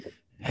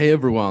Hey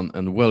everyone,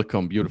 and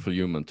welcome, beautiful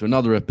human, to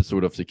another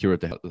episode of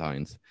Security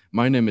Headlines.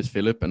 My name is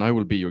Philip, and I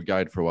will be your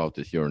guide throughout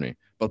this journey.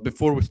 But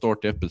before we start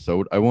the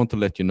episode, I want to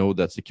let you know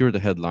that Security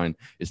Headline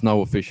is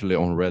now officially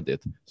on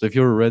Reddit. So if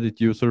you're a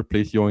Reddit user,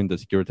 please join the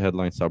Security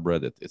Headlines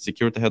subreddit. It's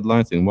Security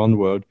Headlines in one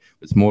word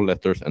with small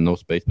letters and no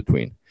space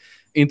between.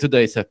 In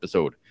today's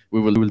episode, we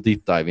will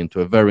deep dive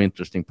into a very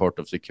interesting part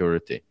of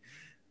security.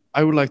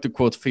 I would like to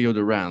quote Theo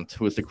Durant,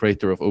 who is the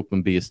creator of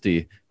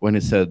OpenBSD, when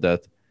he said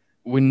that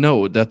we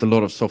know that a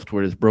lot of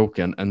software is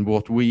broken, and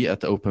what we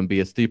at the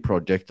OpenBSD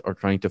project are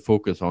trying to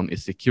focus on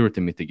is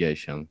security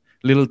mitigation,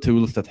 little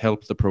tools that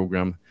help the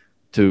program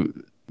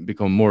to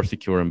become more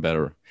secure and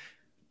better.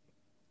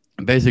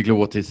 Basically,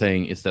 what he's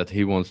saying is that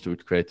he wants to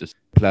create a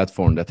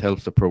platform that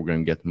helps the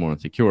program get more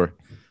secure.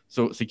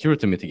 So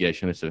security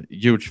mitigation is a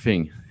huge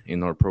thing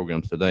in our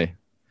programs today.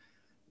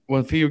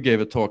 When Theo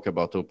gave a talk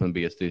about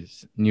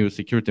OpenBSD's new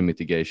security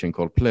mitigation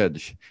called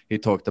Pledge, he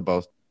talked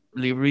about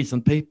the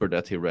recent paper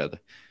that he read,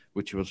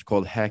 which was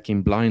called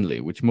Hacking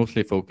Blindly, which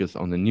mostly focused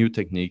on a new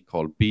technique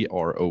called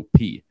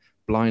BROP,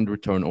 Blind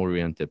Return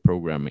Oriented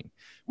Programming.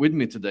 With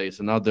me today is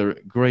another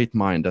great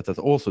mind that has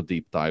also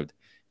deep dived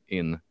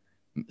in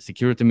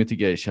security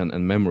mitigation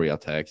and memory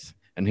attacks,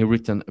 and he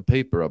written a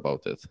paper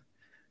about it.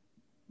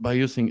 By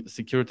using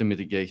security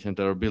mitigation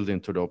that are built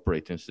into the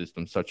operating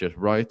system, such as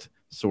write,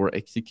 store,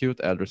 execute,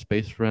 address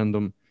space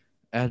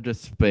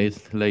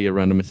layer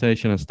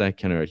randomization, and stack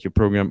canaries, your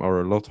program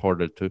are a lot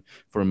harder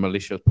for a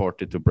malicious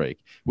party to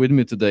break. With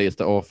me today is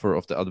the author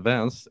of the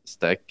advanced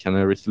stack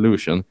canary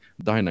solution,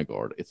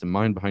 Dynaguard. It's the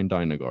mind behind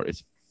Dynaguard.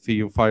 It's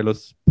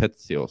Theophilus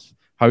Petsios.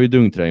 How are you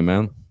doing today,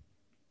 man?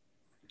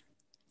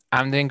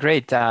 I'm doing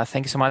great.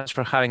 Thank you so much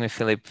for having me,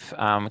 Philip.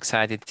 I'm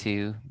excited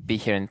to be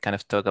here and kind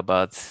of talk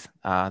about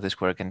this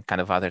work and kind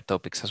of other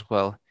topics as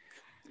well.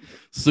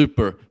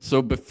 Super.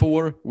 So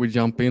before we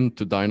jump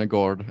into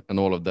Dynaguard and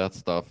all of that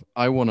stuff,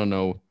 I want to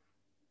know,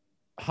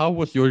 how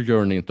was your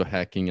journey into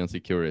hacking and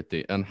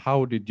security, and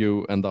how did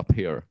you end up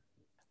here?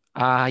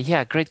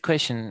 Yeah, great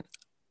question.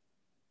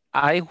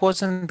 I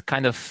wasn't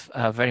kind of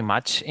very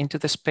much into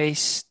the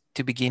space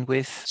to begin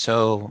with.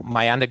 So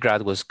my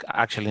undergrad was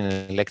actually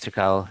in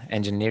electrical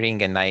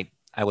engineering, and I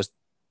was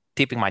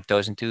tipping my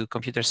toes into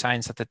computer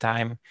science at the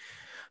time.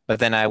 But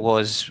then I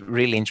was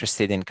really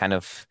interested in kind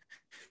of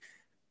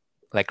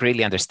like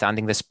really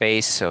understanding the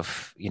space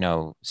of,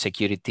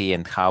 security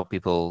and how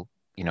people,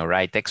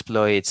 write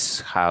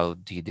exploits, how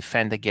do you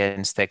defend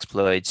against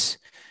exploits?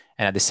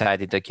 And I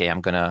decided, okay,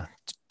 I'm going to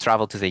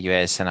travel to the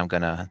US and I'm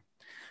going to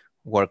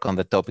work on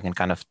the topic and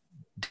kind of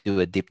do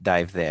a deep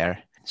dive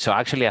there. So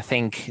actually, I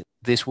think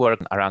this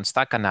work around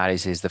stack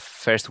analysis is the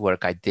first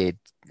work I did.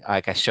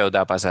 Like I showed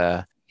up as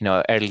a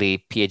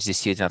early PhD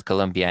student at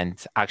Columbia,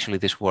 and actually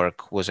this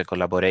work was a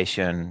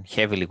collaboration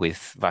heavily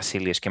with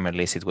Vasilios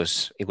Kemerlis.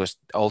 It was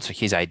also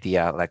his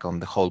idea, like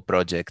on the whole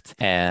project,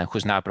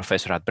 who's now a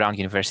professor at Brown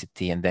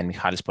University, and then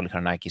Michalis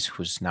Polychronakis,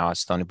 who's now at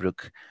Stony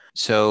Brook.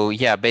 So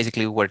yeah,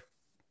 basically we're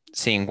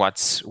seeing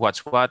what's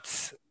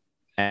what,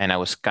 and I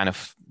was kind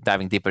of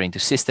diving deeper into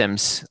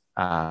systems.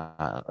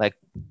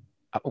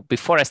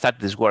 Before I started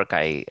this work,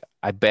 I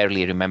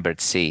barely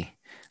remembered C.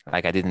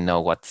 Like I didn't know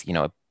what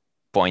a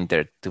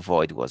pointer to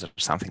void was or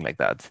something like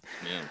that.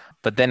 Yeah.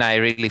 But then I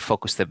really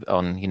focused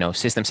on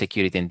system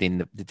security and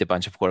did a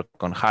bunch of work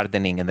on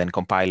hardening and then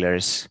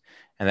compilers.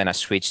 And then I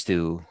switched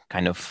to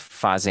kind of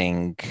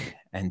fuzzing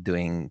and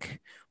doing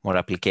more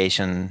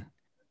application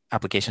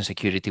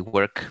security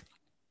work.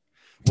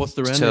 Was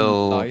there any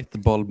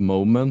light bulb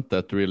moment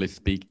that really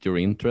piqued your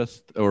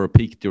interest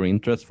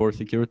for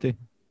security?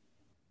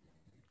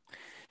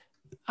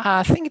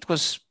 I think it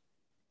was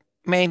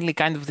mainly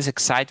kind of this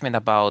excitement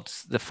about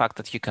the fact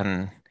that you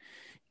can,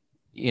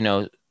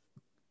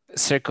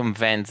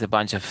 circumvent a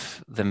bunch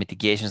of the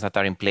mitigations that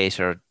are in place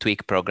or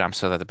tweak programs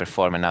so that they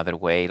perform another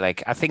way.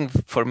 Like, I think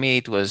for me,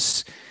 it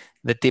was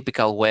the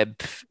typical web,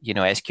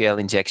 SQL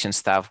injection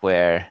stuff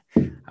where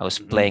I was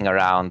playing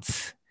around.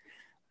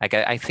 Like,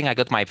 I think I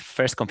got my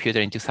first computer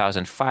in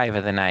 2005,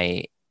 and then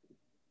I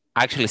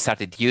actually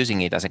started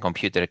using it as a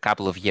computer a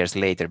couple of years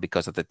later,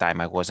 because at the time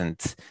I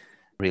wasn't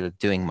really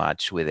doing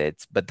much with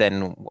it. But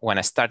then when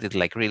I started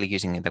like really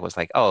using it, I was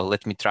like, oh,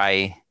 let me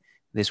try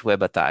this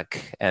web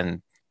attack.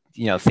 And,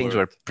 things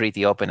were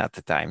pretty open at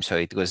the time. So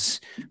it was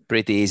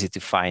pretty easy to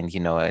find,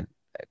 a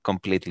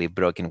completely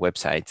broken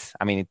website.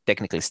 I mean, it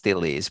technically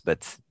still is,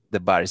 but the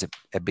bar is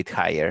a bit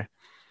higher.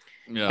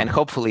 Yeah. And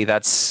hopefully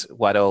that's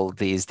what all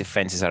these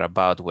defenses are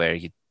about, where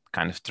you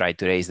kind of try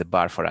to raise the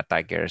bar for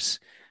attackers.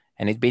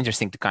 And it'd be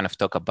interesting to kind of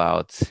talk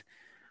about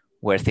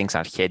where things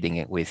are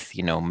heading with,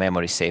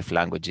 memory safe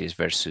languages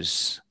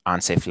versus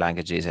unsafe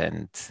languages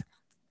and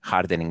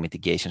hardening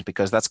mitigations,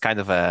 because that's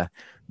kind of a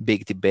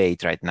big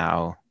debate right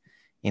now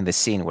in the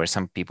scene, where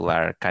some people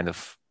are kind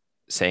of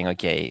saying,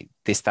 okay,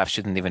 this stuff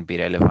shouldn't even be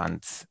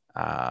relevant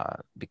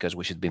because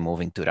we should be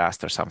moving to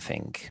Rust or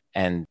something.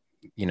 And,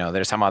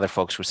 there are some other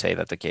folks who say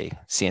that, okay,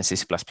 C and C++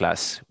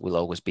 will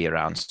always be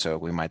around, so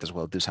we might as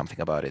well do something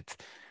about it.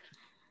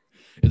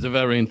 It's a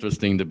very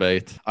interesting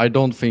debate. I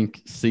don't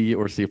think C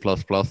or C++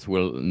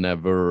 will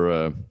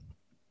never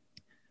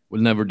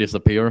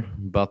disappear,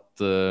 but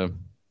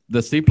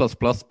the C++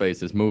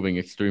 space is moving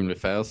extremely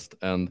fast,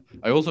 and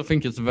I also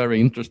think it's a very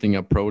interesting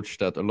approach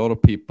that a lot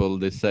of people,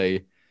 they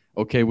say,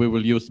 okay, we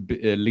will use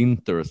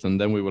linters, and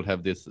then we will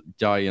have this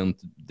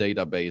giant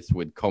database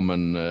with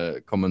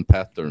common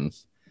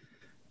patterns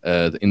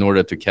in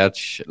order to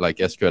catch like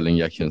SQL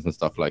injections and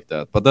stuff like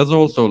that. But that's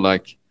also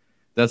like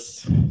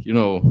it's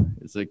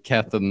a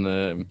cat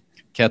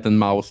and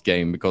mouse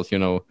game, because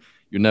you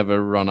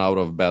never run out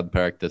of bad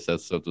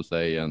practices, so to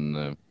say,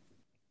 and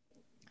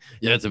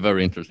yeah, it's a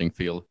very interesting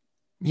field.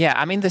 Yeah,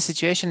 I mean, the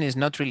situation is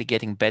not really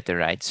getting better,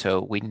 right?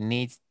 So we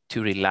need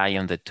to rely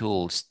on the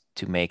tools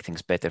to make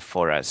things better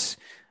for us.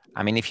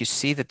 I mean, if you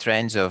see the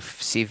trends of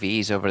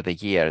CVEs over the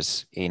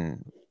years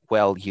in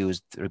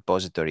well-used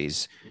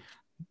repositories,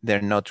 they're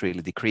not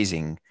really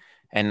decreasing.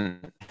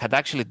 And had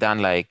actually done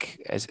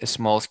like a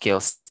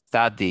small-scale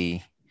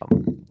study a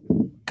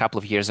couple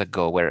of years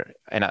ago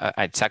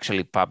it's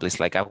actually published.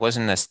 Like, I was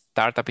in a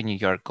startup in New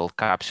York called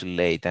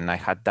Capsulate, and I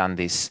had done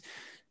this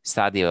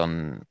study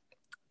on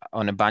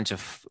a bunch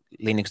of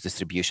Linux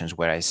distributions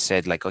where I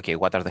said, like, okay,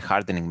 what are the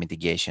hardening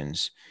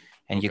mitigations?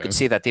 And you could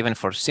see that even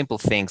for simple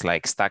things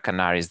like stack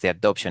canaries, the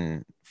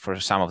adoption for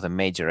some of the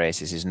major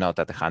ACEs is not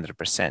at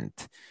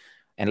 100%.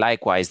 And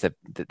likewise, the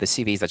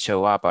CVs that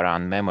show up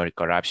around memory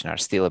corruption are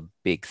still a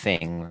big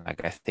thing.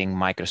 Like, I think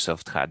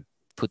Microsoft had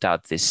put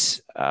out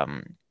this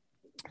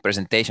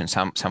presentation,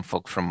 some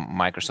folk from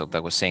Microsoft,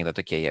 that was saying that,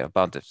 okay,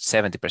 about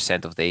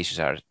 70% of the issues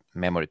are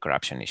memory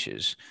corruption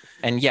issues.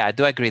 And yeah, I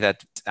do agree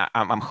that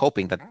I'm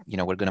hoping that,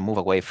 we're going to move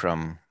away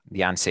from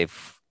the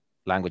unsafe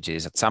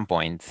languages at some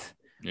point.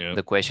 Yeah.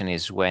 The question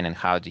is when and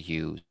how do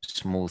you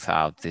smooth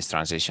out this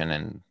transition,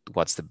 and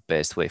what's the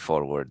best way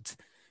forward?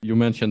 You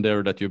mentioned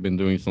there that you've been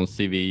doing some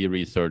CVE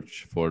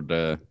research for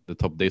the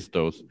top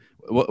distos.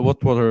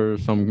 What are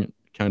some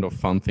kind of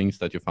fun things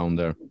that you found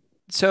there?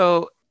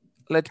 So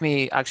let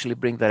me actually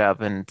bring that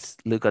up and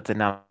look at the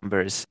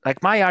numbers.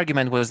 Like, my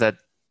argument was that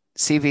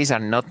CVs are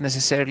not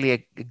necessarily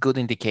a good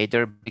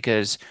indicator,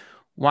 because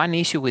one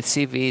issue with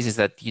CVs is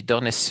that you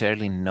don't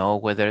necessarily know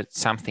whether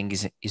something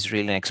is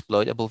really an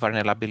exploitable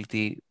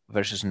vulnerability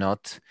versus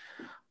not.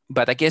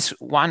 But I guess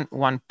one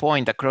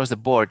point across the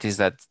board is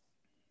that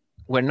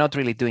we're not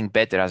really doing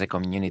better as a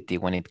community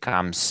when it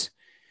comes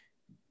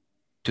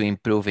to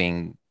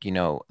improving,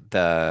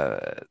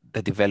 the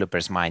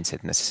developer's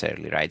mindset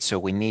necessarily, right? So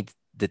we need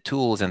the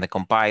tools and the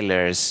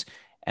compilers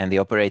and the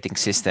operating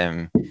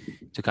system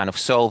to kind of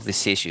solve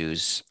these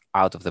issues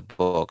out of the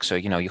box. So,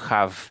 you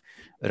have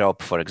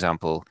ROP, for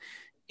example.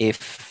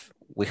 If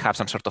we have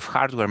some sort of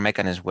hardware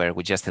mechanism where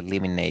we just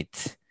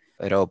eliminate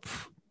ROP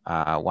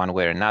one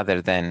way or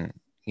another, then,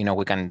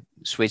 we can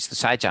switch to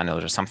side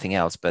channels or something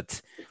else,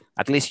 but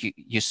at least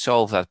you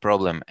solve that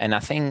problem. And I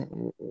think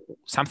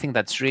something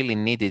that's really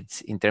needed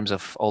in terms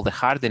of all the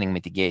hardening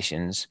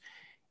mitigations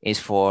is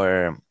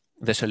for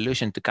the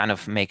solution to kind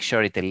of make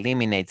sure it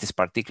eliminates this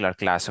particular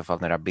class of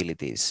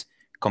vulnerabilities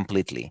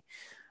completely.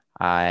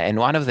 And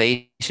one of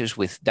the issues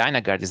with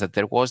DynaGuard is that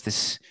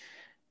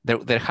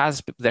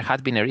there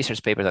had been a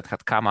research paper that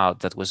had come out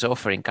that was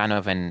offering kind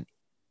of an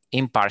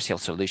impartial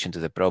solution to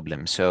the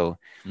problem. So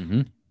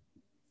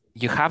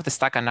you have the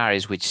stack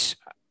canaries, which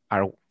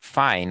are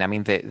fine. I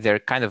mean, they're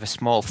kind of a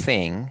small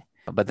thing,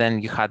 but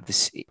then you had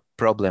this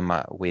problem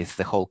with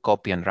the whole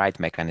copy and write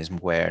mechanism,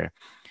 where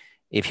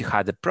if you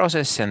had the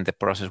process and the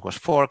process was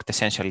forked,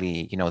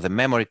 essentially, the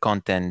memory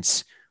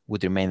contents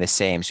would remain the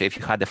same. So if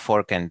you had a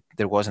fork and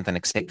there wasn't an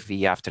exec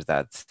v after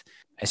that,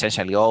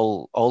 essentially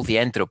all the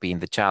entropy in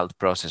the child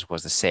process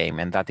was the same,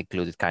 and that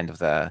included kind of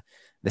the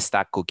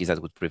stack cookies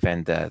that would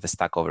prevent the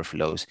stack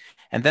overflows.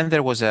 And then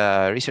there was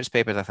a research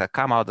paper that had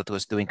come out that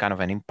was doing kind of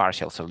an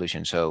impartial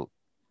solution. So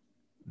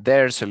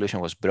their solution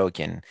was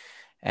broken.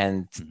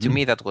 And to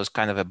me, that was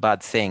kind of a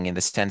bad thing, in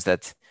the sense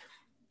that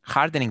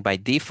hardening by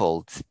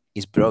default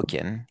is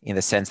broken, in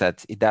the sense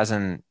that it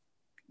doesn't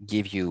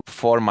give you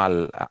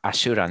formal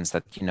assurance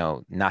that,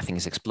 nothing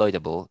is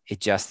exploitable.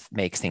 It just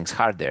makes things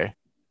harder.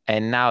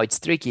 And now it's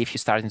tricky if you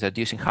start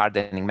introducing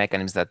hardening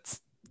mechanisms that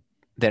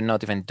they're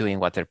not even doing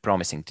what they're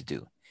promising to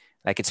do.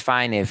 Like, it's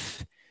fine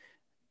if,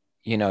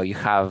 you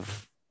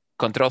have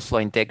control flow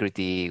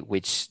integrity,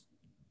 which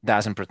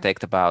doesn't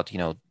protect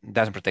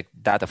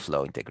data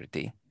flow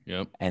integrity.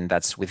 Yep. And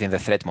that's within the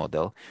threat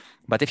model.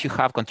 But if you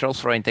have control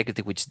flow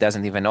integrity, which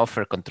doesn't even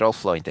offer control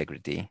flow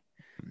integrity,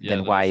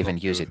 then why even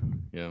use it?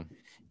 Yeah.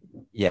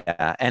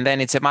 Yeah. And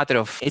then it's a matter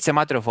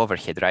of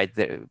overhead, right?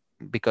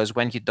 Because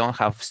when you don't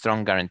have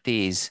strong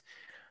guarantees,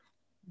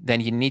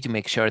 then you need to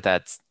make sure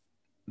that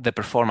the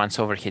performance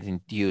overhead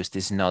induced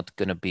is not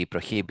going to be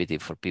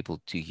prohibitive for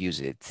people to use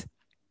it.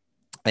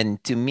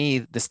 And to me,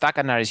 the stack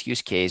canaries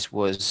use case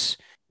was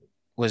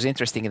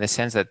interesting in the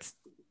sense that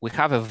we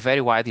have a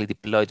very widely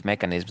deployed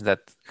mechanism that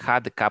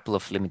had a couple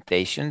of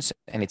limitations,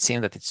 and it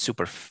seemed that it's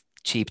super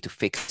cheap to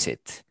fix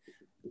it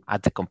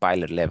at the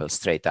compiler level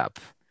straight up.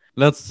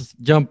 Let's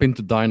jump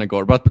into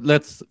DynaGuard, but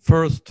let's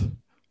first,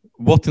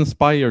 what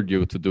inspired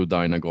you to do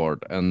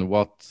DynaGuard, and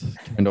what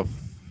kind of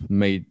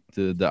made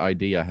the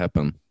idea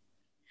happen?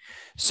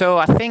 So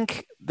I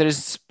think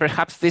there's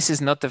perhaps this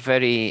is not a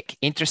very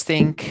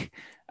interesting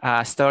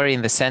story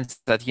in the sense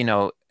that,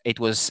 it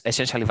was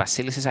essentially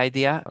Vasilis's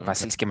idea. Okay.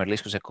 Vasilis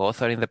Kemerlis was a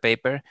co-author in the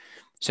paper.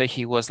 So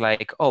he was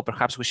like, oh,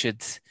 perhaps we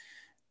should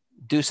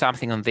do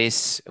something on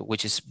this,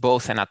 which is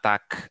both an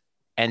attack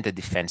and a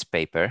defense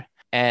paper.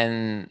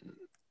 And,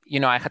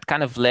 I had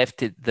kind of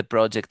left the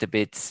project a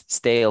bit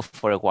stale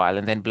for a while,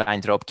 and then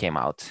Blind Rob came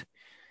out.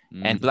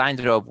 Mm-hmm. And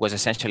Blind Rob was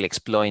essentially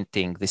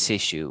exploiting this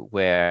issue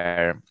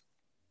where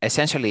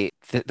essentially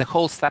the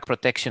whole stack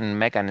protection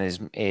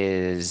mechanism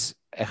is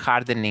a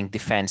hardening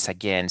defense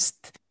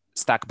against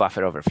stack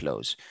buffer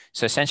overflows.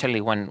 So essentially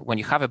when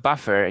you have a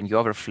buffer and you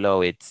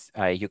overflow it,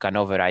 you can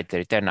override the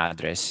return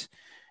address,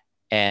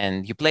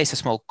 and you place a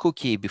small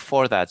cookie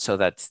before that so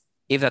that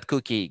if that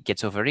cookie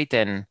gets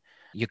overwritten,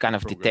 you kind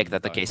of detect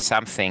that, okay,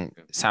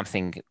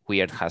 something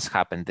weird has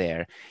happened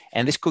there.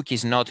 And this cookie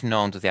is not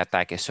known to the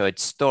attacker, so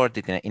it's stored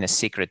in a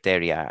secret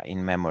area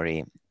in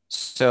memory.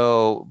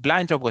 So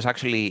Blind Rob was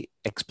actually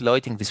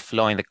exploiting this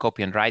flaw in the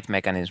copy and write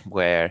mechanism,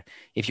 where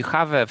if you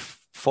have a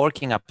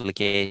forking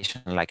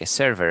application like a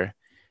server,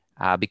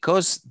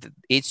 because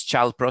each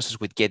child process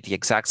would get the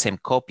exact same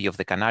copy of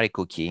the canary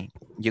cookie,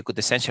 you could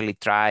essentially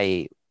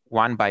try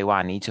one by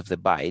one each of the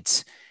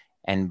bytes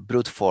and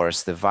brute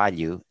force the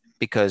value.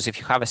 Because if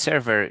you have a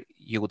server,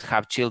 you would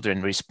have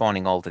children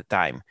respawning all the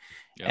time.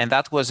 Yeah. And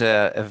that was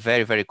a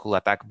very, very cool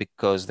attack,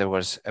 because there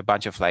was a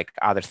bunch of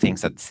other things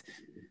that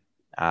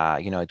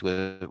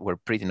were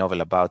pretty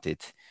novel about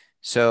it.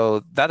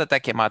 So that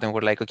attack came out, and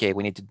we're like, okay,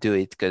 we need to do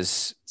it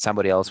because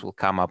somebody else will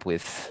come up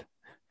with,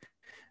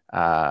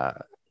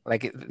 that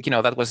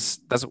was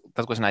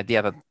an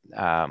idea that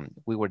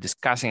we were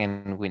discussing,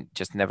 and we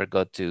just never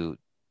got to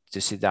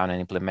sit down and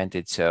implement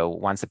it. So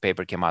once the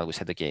paper came out, we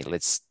said, okay,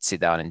 let's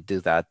sit down and do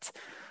that.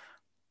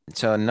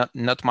 So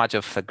not much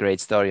of a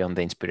great story on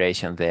the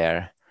inspiration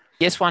there.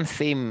 Yes, one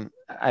theme,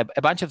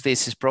 a bunch of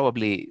this is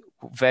probably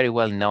very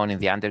well known in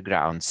the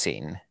underground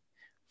scene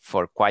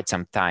for quite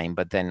some time,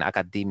 but then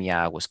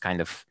academia was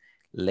kind of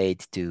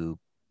late to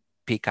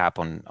pick up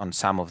on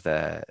some of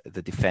the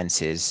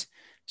defenses.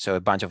 So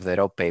a bunch of the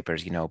Rob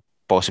papers,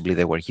 possibly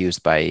they were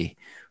used by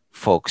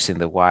folks in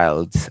the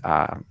wild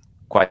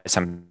quite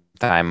some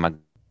time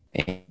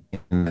in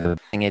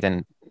it,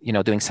 and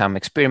doing some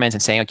experiments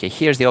and saying, okay,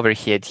 here's the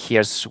overhead,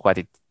 here's what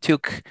it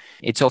took.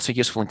 It's also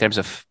useful in terms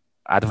of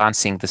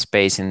advancing the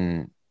space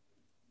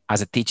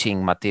as a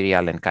teaching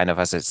material and kind of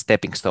as a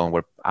stepping stone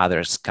where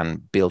others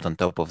can build on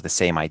top of the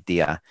same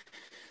idea.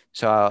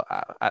 So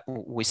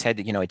we said,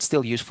 it's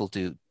still useful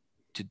to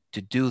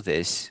do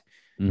this,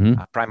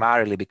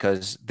 primarily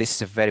because this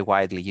is a very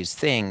widely used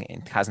thing.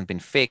 It hasn't been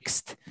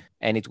fixed,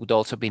 and it would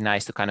also be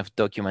nice to kind of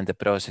document the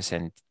process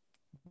and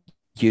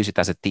use it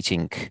as a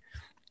teaching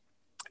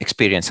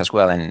experience as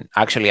well. And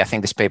actually, I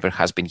think this paper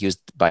has been used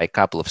by a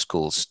couple of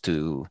schools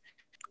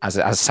as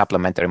a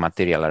supplementary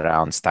material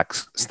around stack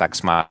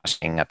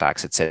smashing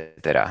attacks,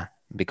 etc.,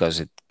 because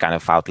it kind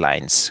of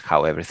outlines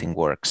how everything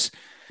works.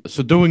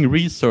 So doing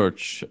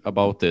research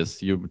about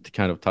this, you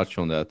kind of touched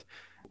on that.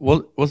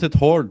 Was it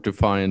hard to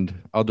find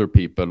other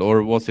people,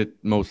 or was it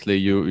mostly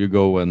you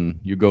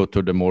go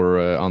to the more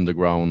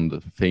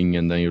underground thing,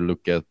 and then you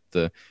look at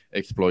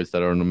exploits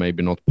that are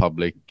maybe not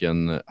public?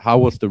 And how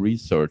was the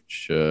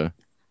research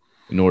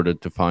in order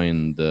to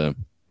find?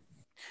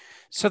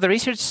 So the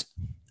research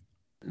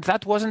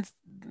that wasn't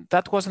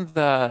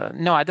the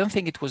no. I don't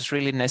think it was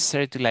really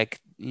necessary to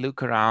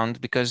look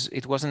around, because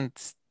it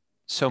wasn't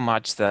so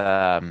much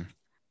the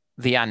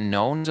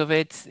unknowns of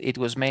it. It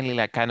was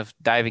mainly kind of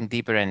diving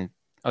deeper and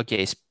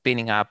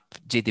spinning up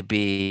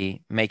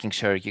GDB, making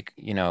sure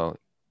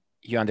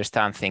you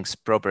understand things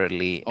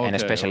properly, and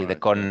especially the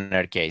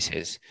corner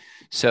cases.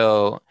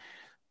 So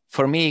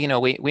for me,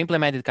 we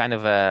implemented kind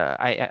of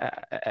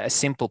a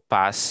simple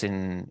pass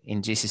in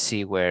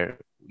GCC where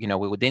we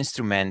would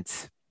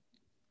instrument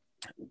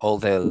all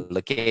the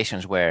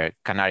locations where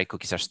canary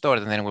cookies are stored,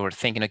 and then we were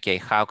thinking, okay,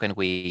 how can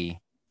we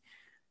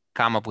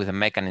come up with a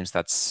mechanism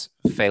that's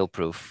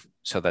fail-proof,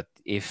 so that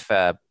if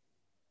a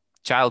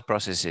child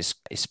process is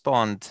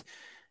spawned,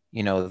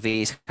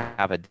 these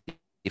have a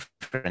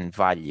different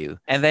value.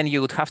 And then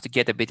you would have to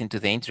get a bit into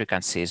the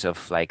intricacies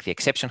of the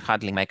exception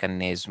handling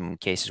mechanism,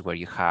 cases where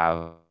you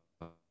have,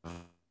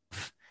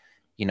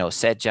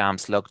 set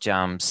jumps, lock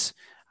jumps,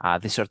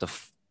 these sort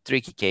of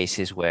tricky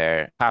cases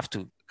where you have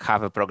to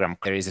have a program.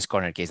 There is this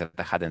corner case that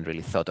I hadn't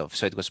really thought of.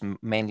 So it was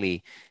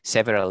mainly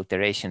several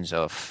iterations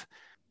of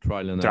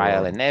trial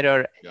and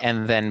error, yeah.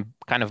 And then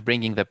kind of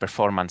bringing the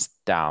performance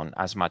down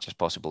as much as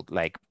possible,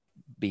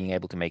 being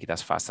able to make it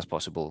as fast as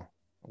possible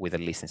with the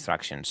least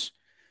instructions.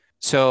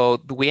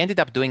 So we ended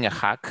up doing a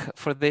hack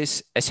for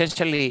this.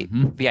 Essentially,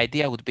 the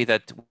idea would be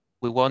that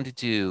we wanted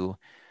to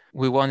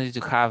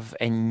have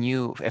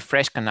a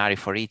fresh canary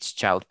for each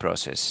child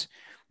process.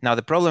 Now,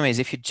 the problem is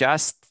if you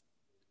just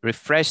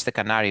refresh the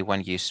canary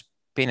when you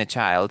being a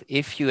child,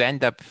 if you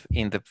end up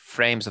in the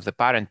frames of the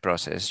parent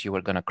process, you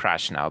are going to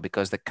crash now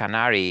because the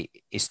canary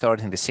is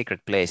stored in the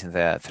secret place in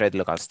the thread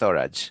local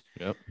storage.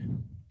 Yep.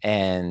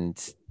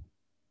 And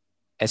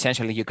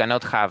essentially, you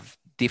cannot have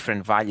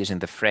different values in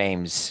the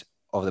frames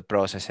of the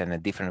process and a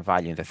different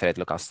value in the thread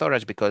local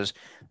storage because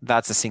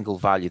that's a single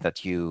value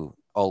that you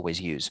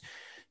always use.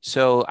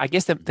 So I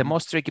guess the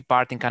most tricky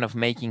part in kind of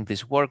making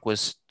this work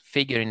was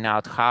figuring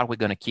out how we're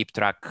going to keep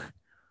track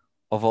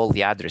of all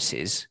the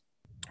addresses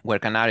where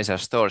canaries are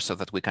stored so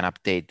that we can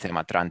update them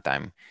at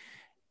runtime.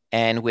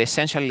 And we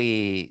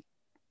essentially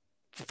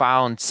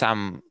found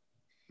some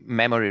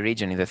memory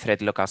region in the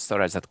thread local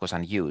storage that was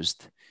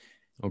unused.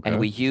 Okay. And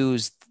we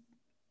used,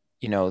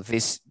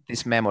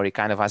 this memory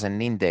kind of as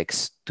an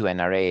index to an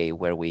array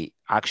where we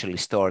actually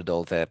stored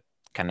all the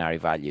canary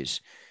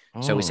values.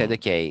 So we said,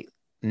 okay,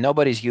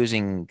 nobody's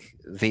using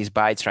these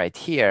bytes right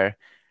here.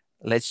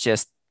 Let's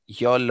just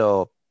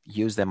YOLO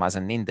use them as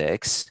an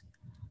index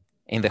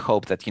in the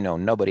hope that,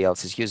 nobody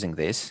else is using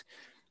this.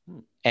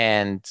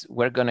 And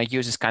we're going to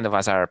use this kind of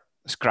as our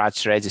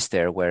scratch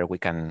register where we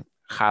can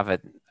have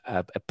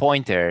a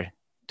pointer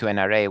to an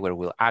array where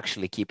we'll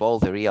actually keep all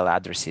the real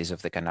addresses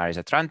of the canaries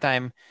at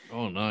runtime.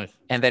 Oh, nice.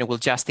 And then we'll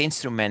just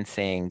instrument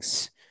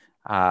things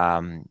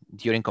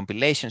during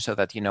compilation so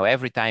that,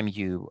 every time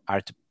you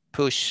are to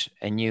push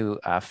a new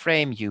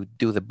frame, you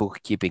do the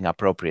bookkeeping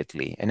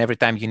appropriately. And every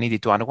time you need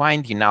it to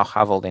unwind, you now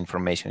have all the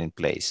information in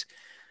place.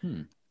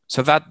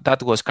 So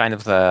that was kind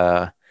of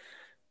the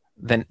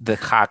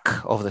hack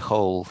of the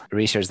whole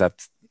research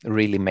that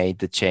really made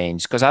the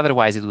change. Because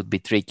otherwise it would be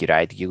tricky,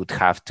 right? You would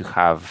have to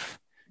have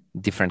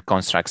different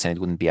constructs and it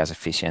wouldn't be as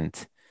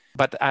efficient.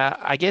 But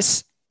I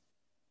guess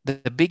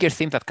the bigger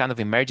theme that kind of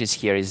emerges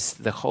here is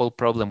the whole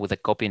problem with the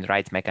copy and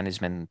write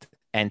mechanism and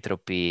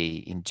entropy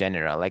in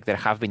general. Like there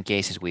have been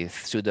cases with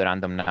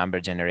pseudo-random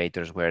number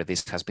generators where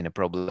this has been a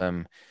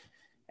problem.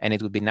 And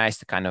it would be nice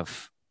to kind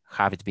of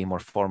have it be more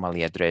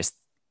formally addressed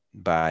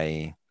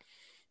by,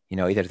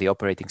 either the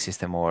operating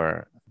system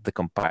or the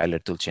compiler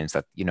toolchains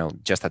that,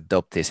 just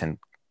adopt this and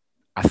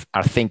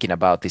are thinking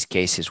about these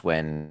cases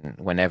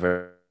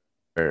whenever,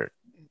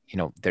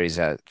 there is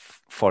a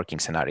forking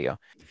scenario.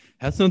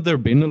 Hasn't there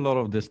been a lot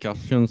of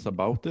discussions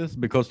about this?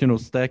 Because,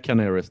 stack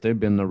canaries, they've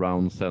been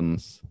around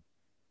since,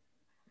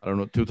 I don't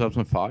know,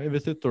 2005,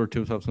 is it? Or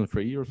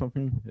 2003 or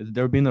something?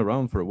 They've been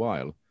around for a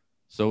while.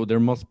 So there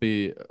must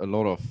be been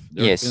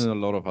a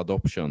lot of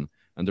adoption,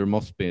 and there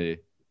must be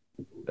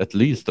at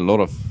least a lot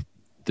of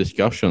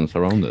discussions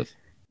around this.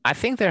 I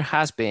think there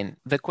has been.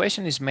 The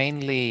question is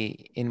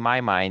mainly, in my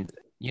mind,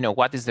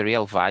 what is the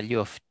real value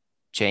of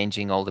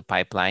changing all the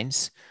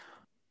pipelines?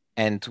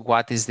 And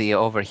what is the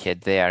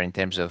overhead there in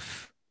terms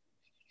of,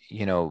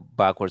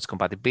 backwards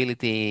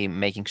compatibility,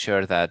 making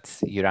sure that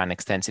you run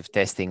extensive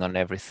testing on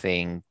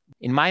everything?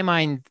 In my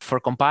mind, for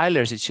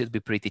compilers, it should be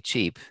pretty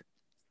cheap.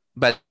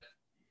 But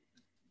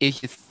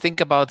if you think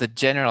about the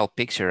general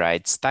picture,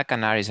 right, stack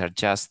canaries are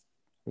just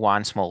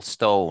one small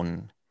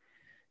stone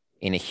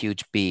in a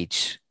huge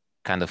beach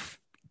kind of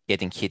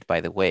getting hit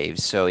by the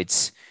waves. So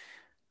it's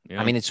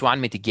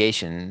one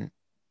mitigation.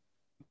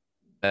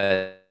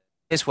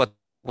 It's what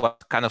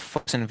kind of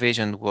Fox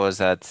envisioned was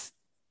that,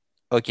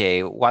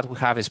 okay, what we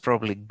have is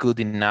probably good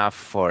enough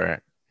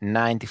for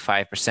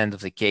 95% of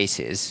the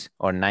cases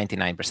or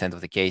 99%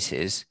 of the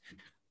cases.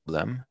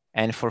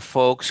 And for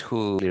folks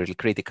who are really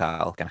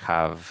critical can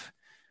have,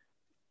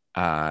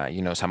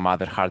 some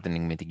other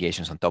hardening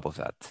mitigations on top of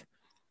that.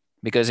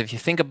 Because if you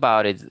think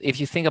about it,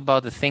 if you think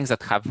about the things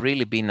that have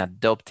really been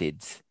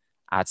adopted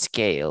at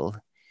scale,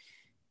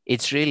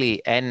 it's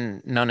really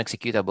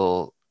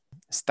non-executable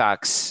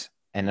stacks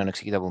and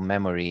non-executable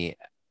memory,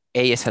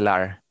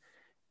 ASLR,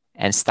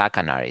 and stack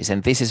canaries.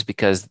 And this is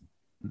because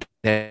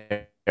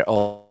they're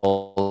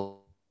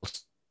all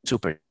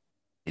super.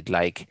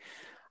 Like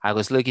I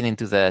was looking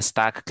into the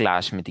stack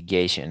clash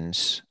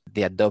mitigations.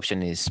 The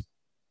adoption is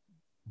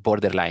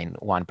borderline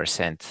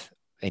 1%.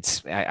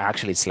 It's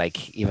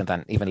like even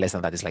less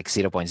than that. It's like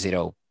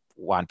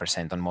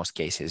 0.01% on most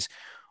cases.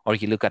 Or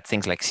you look at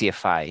things like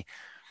CFI.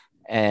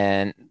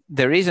 And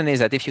the reason is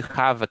that if you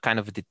have a kind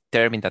of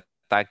determined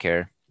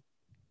attacker,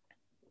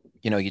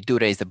 you do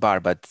raise the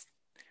bar, but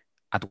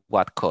at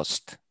what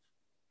cost?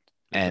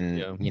 And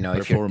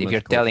if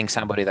you're telling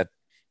somebody that,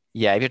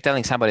 if you're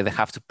telling somebody they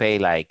have to pay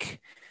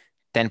like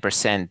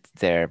 10%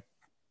 their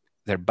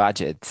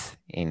budget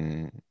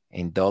in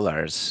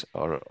dollars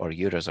or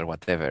euros or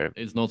whatever,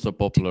 it's not so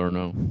popular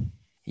now.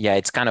 Yeah,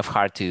 it's kind of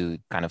hard to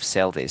kind of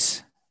sell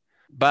this.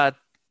 But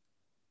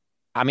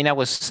I mean, I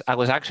was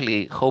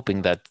actually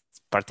hoping that,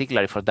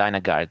 particularly for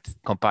DynaGuard,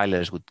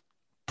 compilers would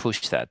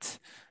push that.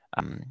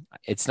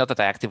 It's not that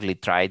I actively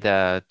tried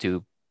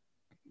to,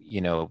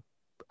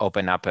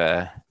 open up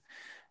a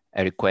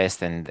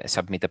request and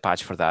submit a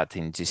patch for that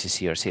in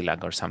GCC or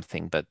CLang or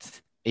something,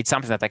 but it's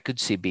something that I could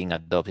see being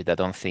adopted. I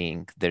don't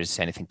think there's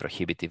anything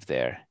prohibitive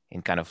there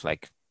in kind of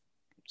like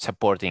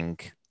supporting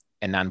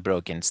an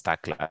unbroken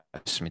stack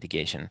clash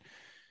mitigation.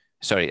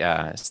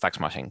 Stack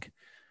smashing.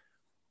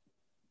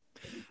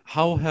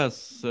 How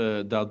has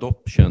the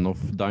adoption of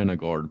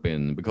DynaGuard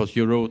been? Because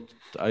you wrote,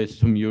 I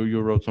assume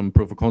you wrote some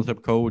proof of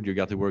concept code. You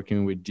got it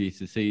working with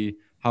GCC.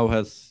 How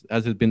has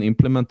it been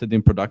implemented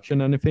in production?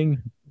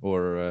 Anything,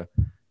 or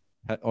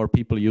are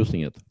people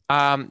using it?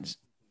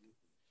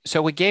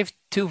 So we gave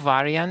two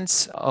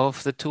variants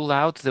of the tool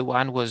out. The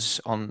one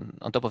was on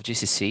top of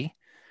GCC,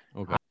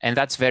 Okay. And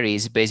that's very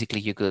easy. Basically,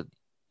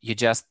 you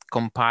just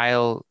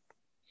compile,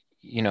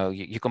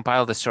 you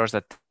compile the source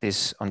that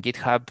is on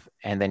GitHub,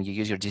 and then you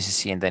use your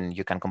GCC, and then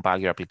you can compile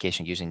your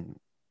application using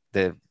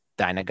the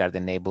DynaGuard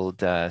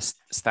enabled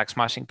stack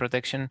smashing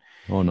protection.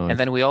 Oh, nice. And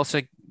then we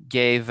also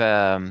gave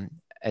a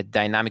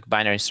dynamic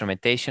binary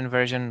instrumentation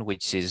version,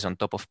 which is on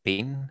top of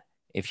PIN.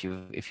 If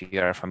you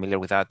are familiar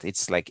with that,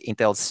 it's like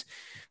Intel's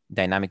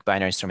dynamic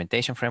binary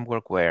instrumentation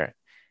framework, where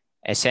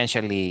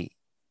essentially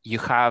you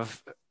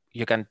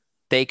can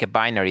take a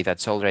binary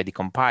that's already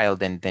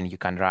compiled, and then you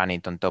can run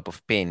it on top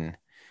of PIN,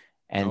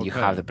 and you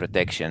have the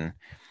protection.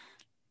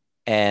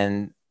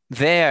 And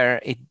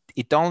there,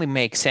 it only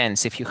makes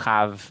sense if you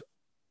have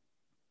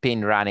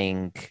PIN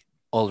running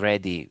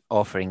already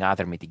offering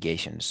other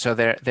mitigations. So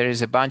there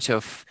is a bunch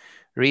of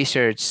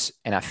research,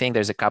 and I think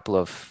there's a couple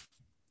of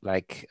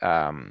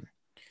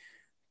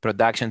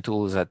production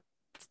tools that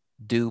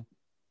do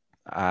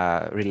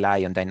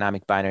rely on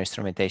dynamic binary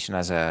instrumentation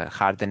as a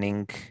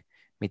hardening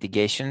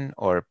mitigation,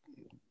 or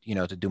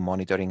to do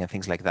monitoring and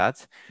things like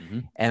that. Mm-hmm.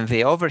 And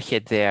the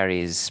overhead there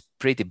is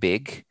pretty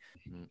big.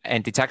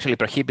 And it's actually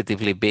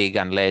prohibitively big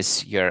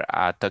unless you're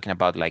talking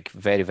about like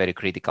very, very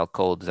critical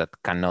code that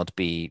cannot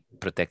be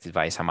protected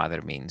by some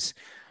other means.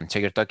 And so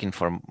you're talking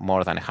for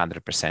more than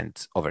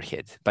 100%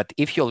 overhead. But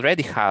if you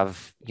already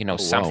have,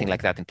 something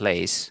like that in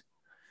place,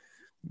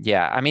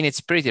 yeah, I mean,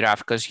 it's pretty rough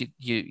because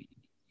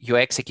you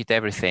execute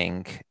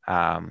everything.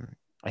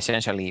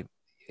 Essentially,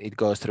 it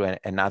goes through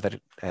another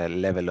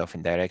level of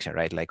indirection,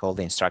 right? Like all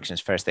the instructions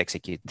first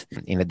execute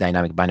in the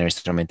dynamic binary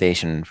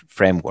instrumentation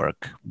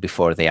framework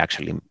before they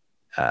actually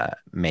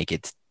make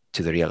it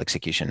to the real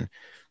execution.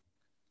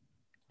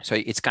 So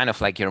it's kind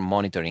of like you're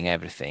monitoring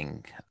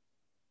everything.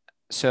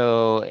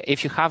 So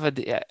if you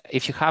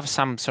have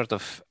some sort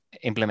of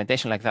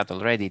implementation like that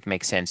already, it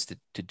makes sense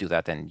to do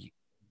that and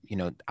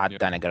add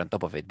DynaGuard on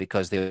top of it,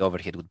 because the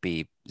overhead would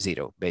be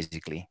zero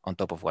basically on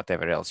top of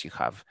whatever else you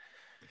have.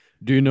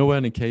 Do you know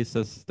any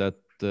cases that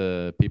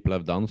people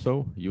have done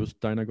so, used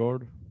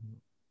DynaGuard?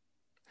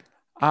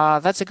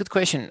 That's a good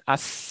question. I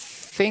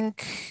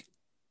think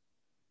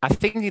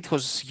it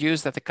was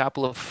used at a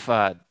couple of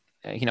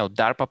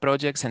DARPA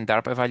projects and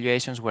DARPA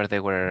evaluations where they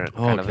were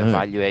kind of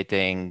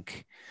evaluating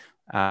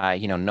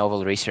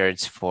novel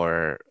research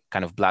for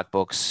kind of black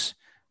box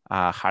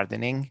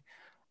hardening.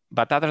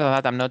 But other than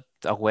that, I'm not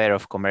aware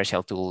of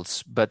commercial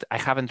tools, but I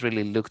haven't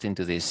really looked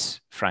into this,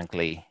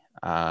 frankly.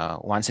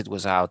 Once it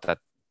was out, that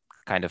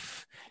kind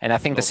of, and I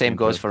think the same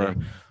goes for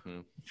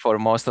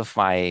most of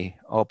my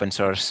open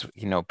source,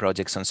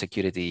 projects on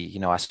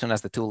security. As soon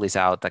as the tool is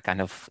out, I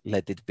kind of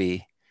let it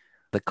be.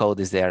 The code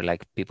is there,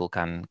 like people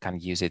can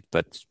use it.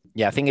 But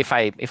yeah, I think if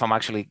I'm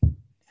actually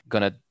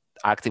gonna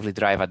actively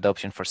drive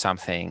adoption for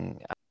something,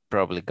 I'm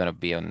probably gonna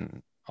be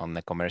on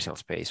the commercial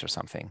space or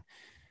something.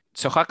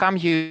 So how come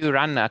you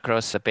ran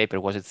across the paper?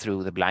 Was it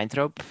through the blind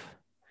rope?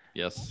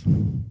 Yes,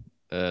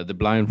 the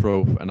blind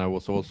rope, and I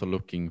was also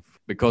looking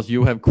because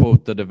you have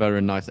quoted a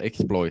very nice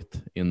exploit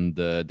in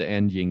the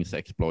Nginx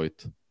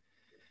exploit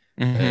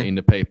in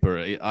the paper.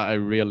 I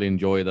really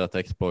enjoy that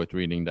exploit,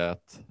 reading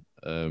that.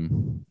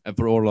 And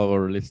for all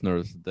our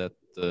listeners, that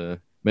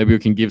maybe you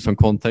can give some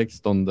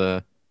context on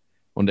the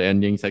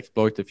Nginx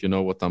exploit, if you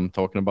know what I'm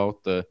talking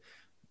about. A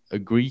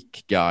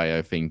Greek guy,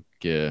 I think,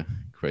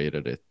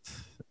 created it.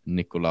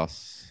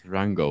 Nicholas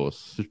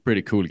Rangos, he's a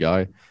pretty cool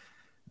guy.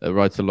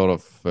 Writes a lot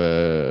of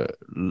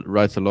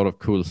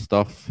cool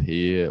stuff.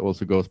 He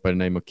also goes by the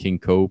name of King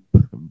Cope.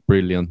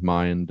 Brilliant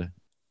mind.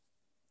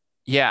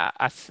 Yeah,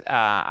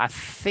 I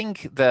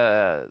think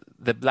the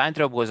blind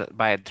rope was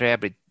by Andrea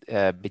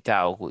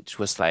Bitao, which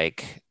was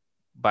like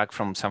back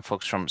from some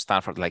folks from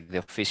Stanford, like the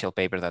official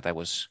paper that I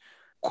was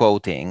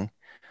quoting.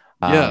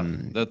 Yeah,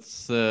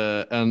 that's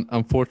and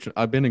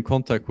unfortunately, I've been in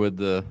contact with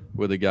the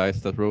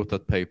guys that wrote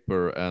that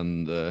paper,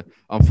 and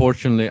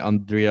unfortunately,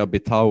 Andrea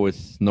Bitao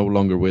is no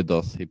longer with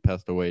us. He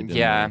passed away.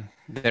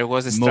 There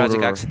was this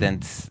tragic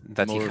accident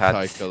that he had.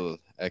 Motorcycle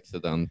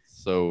accident.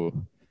 So,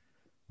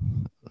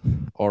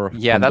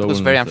 that was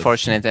very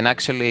unfortunate. And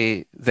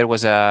actually, there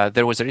was a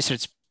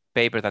research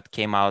paper that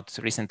came out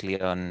recently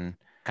on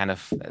kind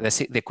of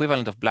the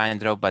equivalent of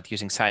blind rope, but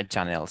using side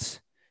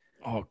channels.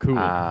 Oh, cool!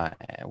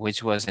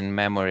 Which was in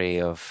memory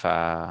of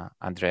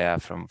Andrea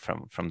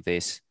from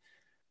this.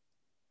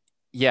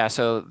 Yeah,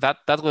 so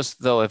that was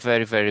though a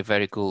very, very,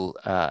 very cool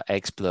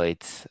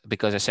exploit,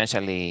 because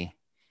essentially,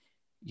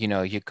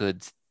 you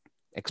could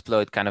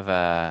exploit kind of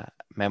a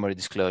memory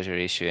disclosure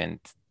issue and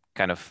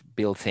kind of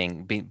build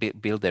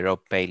the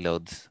rope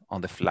payload on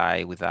the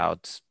fly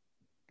without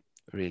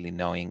really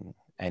knowing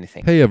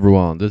anything. Hey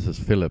everyone, this is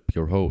Philip,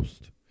 your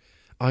host.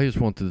 I just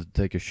wanted to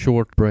take a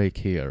short break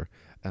here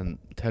and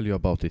tell you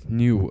about this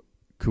new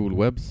cool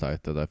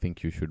website that I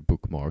think you should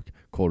bookmark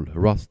called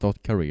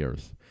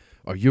Rust.careers.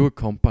 Are you a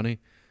company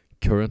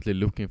currently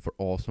looking for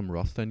awesome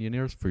Rust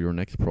engineers for your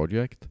next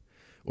project?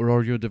 Or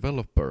are you a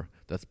developer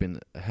that's been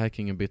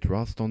hacking a bit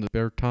Rust on the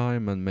spare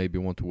time and maybe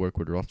want to work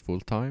with Rust full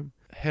time?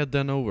 Head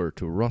then over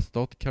to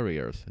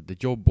Rust.careers, the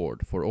job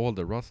board for all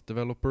the Rust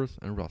developers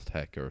and Rust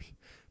hackers.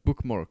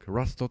 Bookmark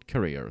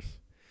Rust.careers.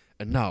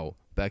 And now,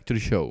 back to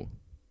the show.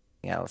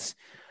 Else.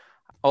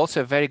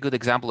 Also a very good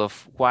example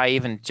of why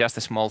even just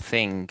a small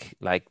thing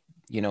like,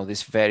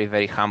 this very,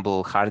 very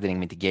humble hardening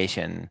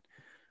mitigation,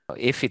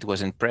 if it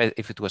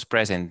was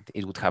present,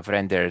 it would have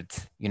rendered,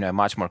 a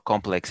much more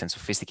complex and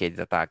sophisticated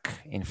attack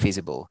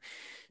infeasible.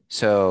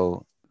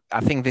 So I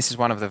think this is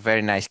one of the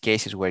very nice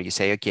cases where you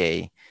say,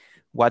 okay,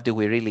 what do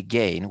we really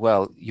gain?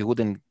 Well, you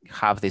wouldn't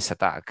have this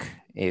attack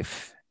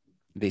if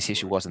this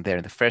issue wasn't there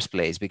in the first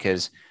place,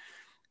 because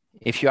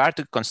if you are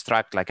to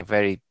construct like a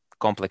very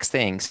complex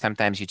thing,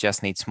 sometimes you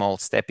just need small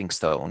stepping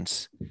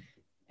stones.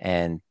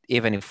 And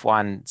even if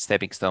one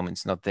stepping stone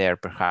is not there,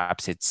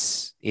 perhaps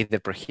it's either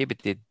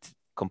prohibited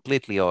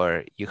completely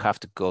or you have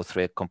to go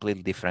through a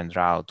completely different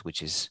route,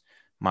 which is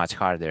much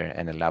harder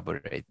and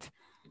elaborate.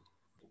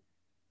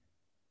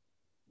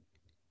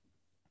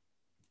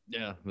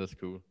 Yeah, that's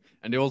cool.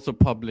 And they also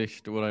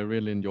published, what I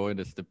really enjoyed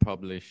is they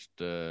published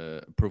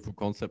proof of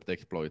concept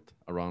exploit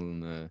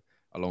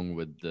along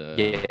with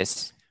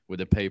yes. With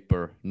the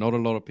paper. Not a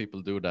lot of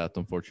people do that,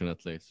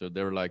 unfortunately. So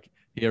they're like,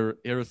 here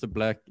is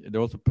they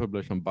also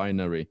publish on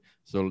binary.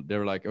 So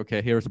they're like,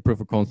 okay, here's a proof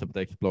of concept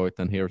exploit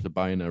and here's a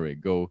binary.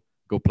 Go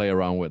play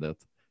around with it.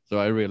 So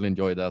I really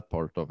enjoy that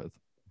part of it.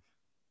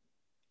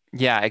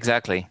 Yeah,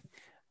 exactly.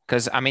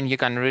 Because you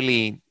can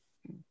really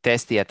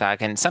test the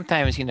attack. And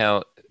sometimes,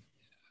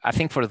 I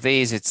think for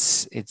these,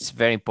 it's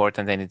very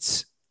important, and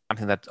it's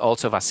something that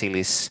also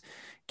Vasilis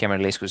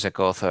Kemerlis, who's a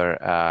co-author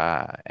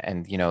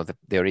and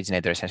the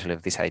originator essentially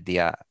of this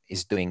idea,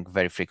 is doing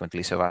very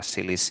frequently. So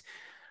Vasilis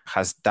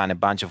has done a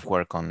bunch of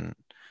work on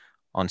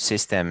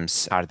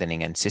systems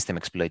hardening and system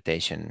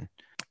exploitation,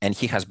 and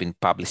he has been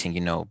publishing,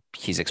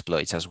 his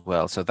exploits as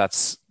well. So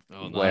that's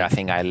where I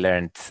think I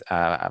learned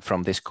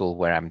from this school,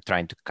 where I'm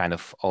trying to kind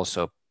of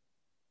also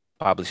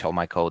publish all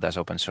my code as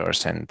open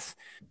source, and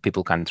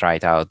people can try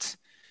it out.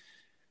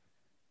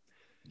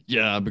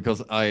 Yeah,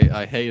 because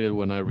I hate it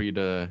when I read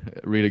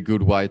a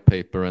good white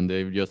paper and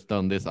they've just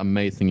done this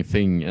amazing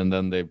thing and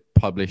then they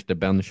publish the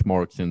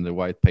benchmarks in the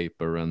white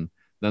paper and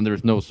then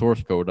there's no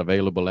source code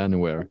available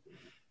anywhere.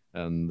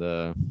 And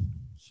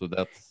so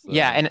that's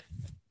and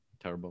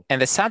terrible.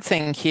 And the sad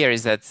thing here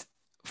is that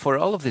for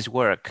all of this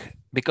work,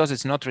 because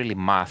it's not really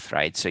math,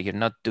 right? So you're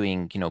not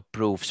doing,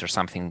 proofs or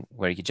something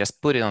where you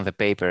just put it on the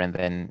paper and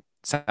then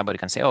somebody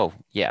can say, oh,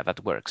 yeah,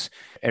 that works.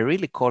 A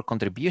really core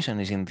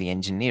contribution is in the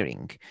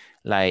engineering.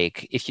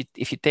 Like if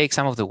you take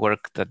some of the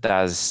work that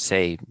does,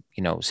 say,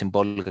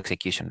 symbolic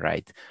execution,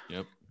 right?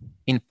 Yep.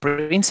 In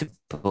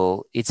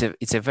principle, it's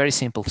a very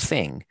simple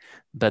thing,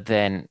 but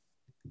then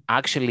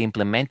actually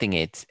implementing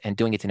it and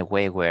doing it in a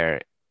way where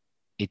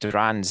it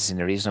runs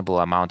in a reasonable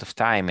amount of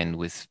time and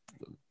with,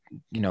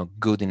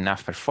 good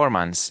enough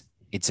performance,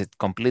 it's a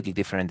completely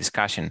different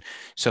discussion.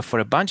 So for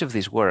a bunch of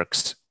these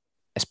works,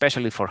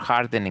 especially for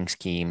hardening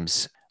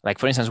schemes, like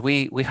for instance,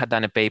 we had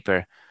done a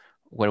paper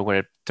where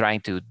we're trying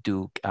to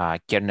do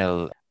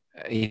kernel.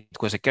 It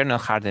was a kernel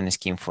hardening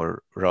scheme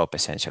for ROP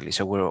essentially.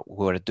 So we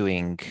were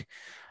doing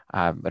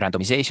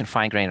randomization,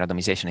 fine-grained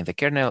randomization in the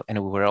kernel,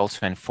 and we were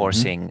also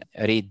enforcing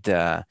read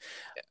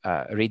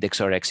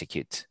XOR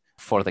execute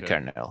for the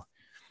kernel.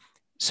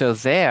 So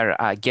there,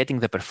 getting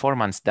the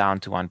performance down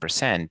to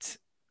 1%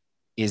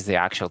 is the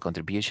actual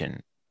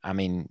contribution.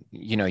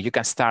 You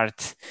can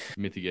start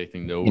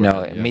mitigating the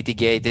overhead,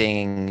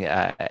 mitigating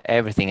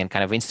everything and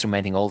kind of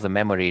instrumenting all the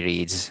memory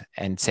reads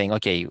and saying,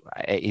 okay,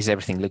 is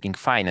everything looking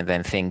fine? And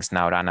then things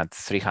now run at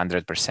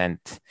 300%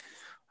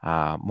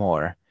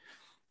 more.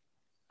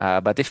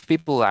 But if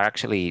people are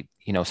actually,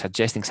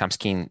 suggesting some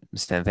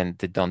schemes and then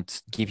they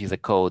don't give you the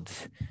code,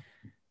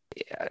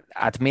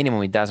 at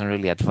minimum, it doesn't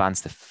really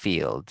advance the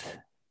field,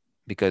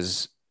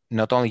 because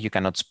not only you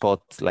cannot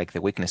spot like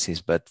the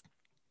weaknesses, but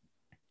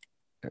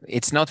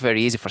it's not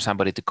very easy for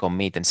somebody to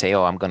commit and say,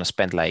 oh, I'm going to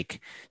spend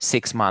like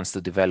 6 months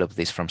to develop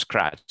this from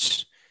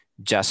scratch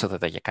just so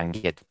that I can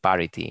get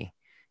parity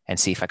and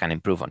see if I can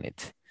improve on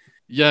it.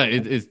 Yeah,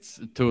 it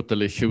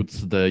totally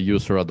shoots the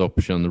user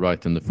adoption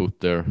right in the foot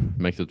there,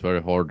 makes it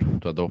very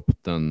hard to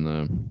adopt,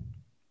 and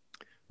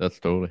that's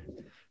totally.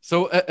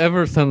 So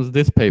ever since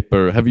this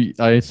paper,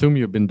 I assume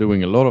you've been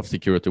doing a lot of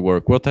security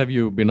work. What have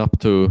you been up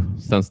to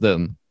since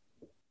then?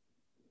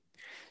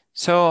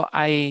 So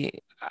I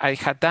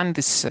had done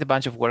a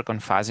bunch of work on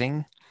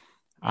fuzzing.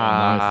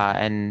 Nice.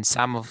 And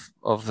some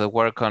of the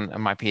work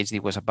on my PhD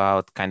was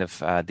about kind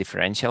of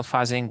differential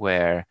fuzzing,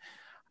 where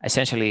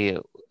essentially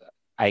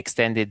I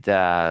extended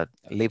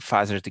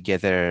libfuzzer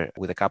together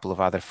with a couple of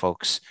other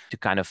folks to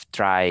kind of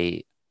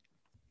try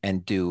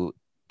and do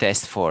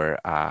tests for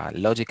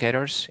logic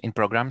errors in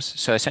programs.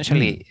 So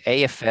essentially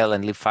AFL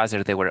and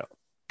libfuzzer, they were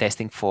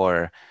testing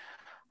for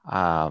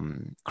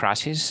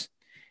crashes.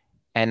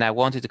 And I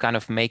wanted to kind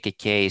of make a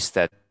case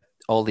that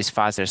all these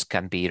fuzzers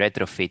can be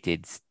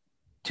retrofitted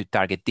to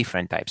target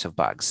different types of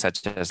bugs,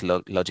 such as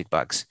logic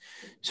bugs.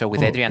 So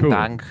with Adrian cool.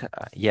 Tang,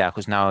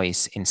 who's now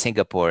is in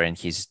Singapore and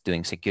he's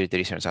doing security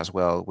research as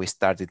well, we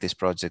started this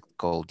project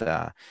called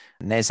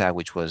NESA,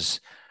 which was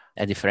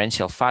a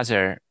differential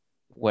fuzzer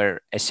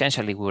where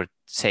essentially we were,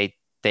 say,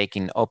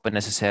 taking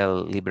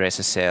OpenSSL,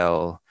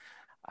 LibreSSL,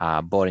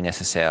 Boring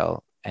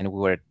SSL, and we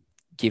were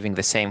giving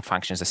the same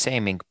functions, the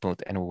same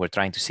input, and we were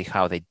trying to see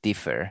how they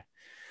differ.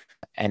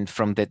 And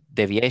from the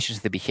deviations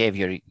of the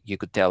behavior, you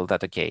could tell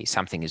that, okay,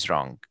 something is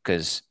wrong,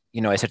 because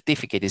a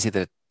certificate is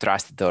either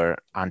trusted or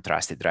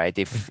untrusted, right?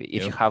 If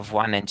you have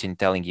one engine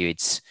telling you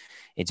it's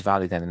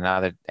valid and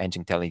another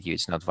engine telling you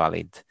it's not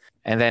valid.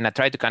 And then I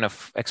tried to kind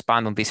of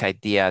expand on this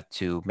idea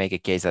to make a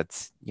case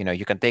that,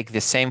 you can take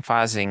the same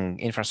fuzzing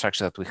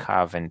infrastructure that we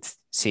have and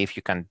see if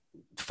you can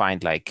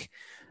find like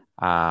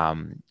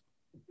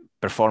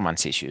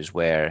performance issues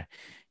where,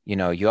 you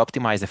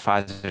optimize the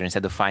fuzzer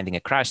instead of finding a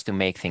crash to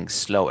make things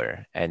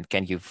slower. And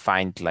can you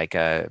find like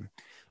a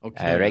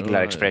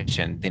regular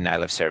expression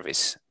denial of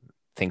service,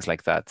 things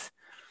like that.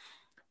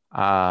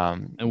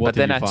 And what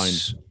did you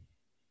find?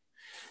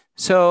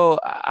 So,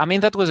 I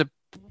mean, that was a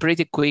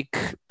pretty quick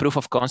proof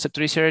of concept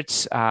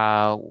research.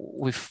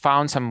 We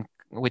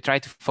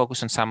tried to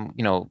focus on some,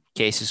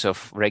 cases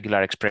of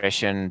regular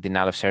expression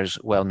denial of service,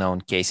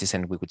 well-known cases,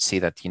 and we could see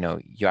that,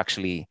 you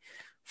actually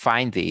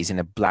find these in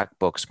a black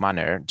box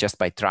manner just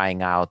by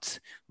trying out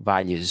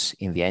values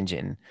in the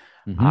engine.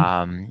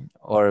 Mm-hmm.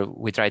 Or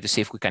we try to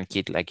see if we can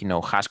get like,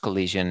 hash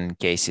collision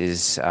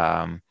cases,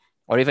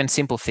 or even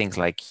simple things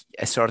like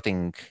a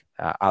sorting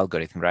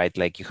algorithm, right?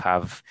 Like you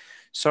have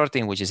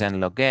sorting, which is n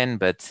log n,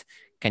 but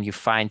can you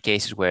find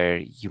cases where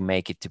you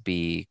make it to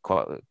be,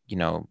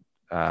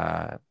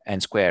 n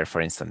square,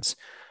 for instance?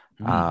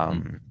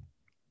 Mm-hmm.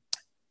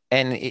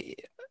 And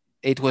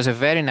it was a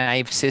very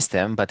naive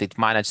system, but it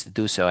managed to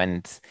do so.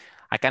 And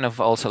I kind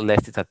of also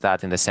left it at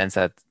that, in the sense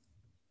that,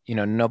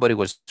 nobody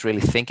was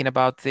really thinking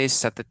about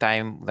this at the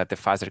time, that the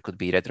fuzzer could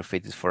be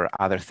retrofitted for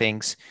other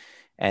things.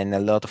 And a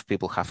lot of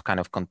people have kind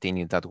of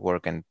continued that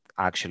work and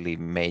actually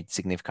made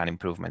significant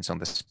improvements on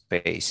the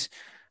space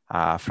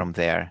from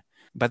there.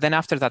 But then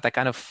after that, I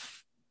kind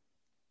of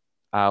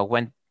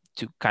went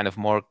to kind of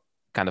more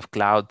kind of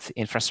cloud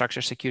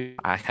infrastructure security.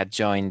 I had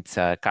joined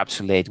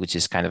Capsulate, which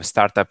is kind of a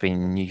startup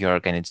in New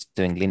York, and it's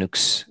doing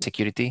Linux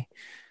security.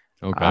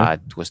 Okay.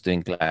 It was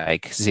doing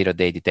like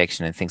zero-day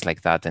detection and things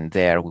like that. And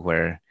there we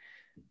were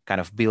kind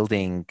of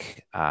building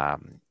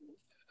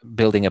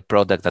a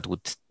product that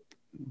would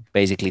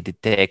basically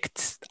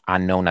detect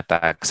unknown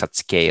attacks at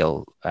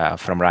scale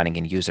from running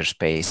in user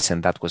space.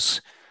 And that was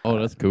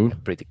that's cool.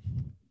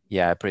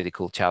 a pretty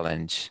cool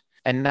challenge.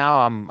 And now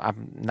I'm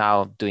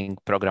now doing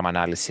program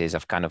analysis.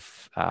 I've kind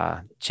of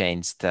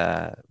changed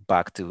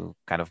back to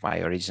kind of my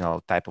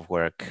original type of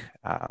work.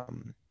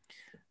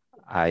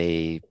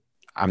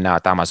 I'm now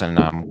at Amazon, and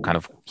I'm kind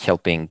of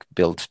helping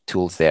build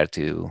tools there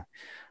to,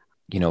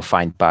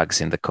 find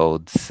bugs in the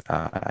code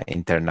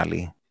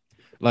internally.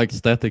 Like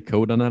static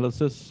code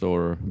analysis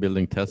or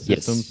building test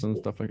systems and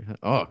stuff like that?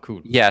 Oh,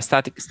 cool. Yeah,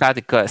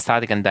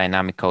 static and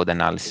dynamic code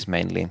analysis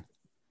mainly.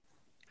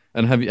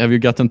 And have you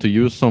gotten to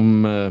use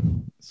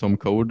some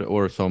code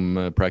or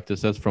some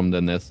practices from the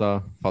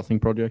NESA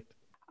fuzzing project?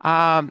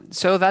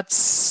 So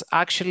that's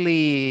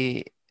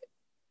actually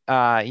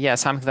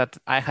something that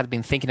I had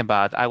been thinking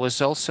about. I was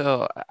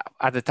also,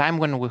 at the time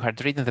when we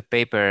had written the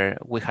paper,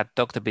 we had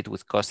talked a bit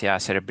with Kostya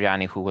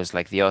Serebriani, who was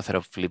like the author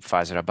of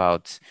libfuzzer,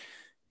 about,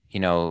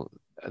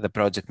 the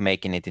project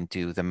making it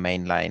into the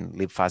mainline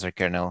libfuzzer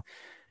kernel.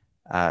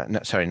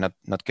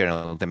 Not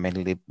kernel, the main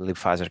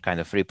libfuzzer kind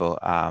of repo.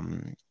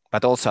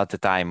 But also at the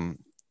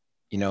time,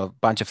 a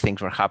bunch of things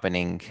were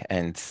happening,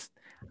 and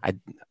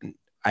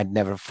I'd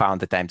never found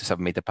the time to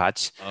submit a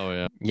patch. Oh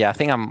yeah. Yeah, I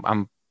think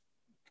I'm.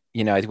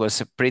 It was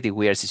a pretty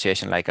weird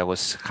situation. Like I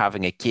was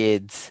having a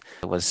kid.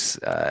 It was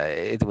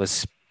a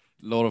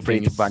lot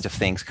of bunch of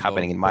things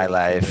happening in my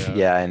life.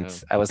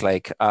 I was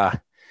like,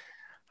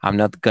 I'm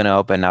not gonna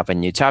open up a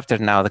new chapter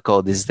now. The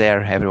code is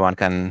there. Everyone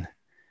can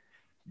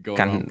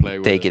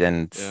take it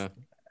and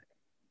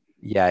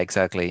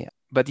exactly.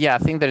 But I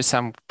think there's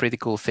some pretty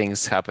cool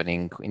things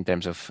happening in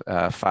terms of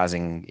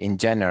fuzzing in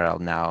general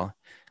now.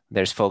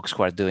 There's folks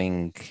who are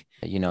doing,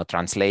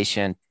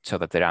 translation so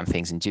that they run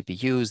things in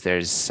GPUs.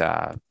 There's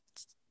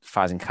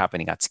fuzzing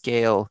happening at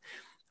scale.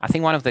 I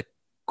think one of the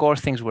core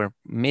things we're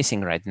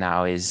missing right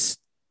now is,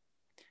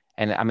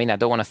 and I mean, I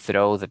don't want to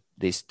throw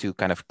these two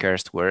kind of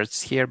cursed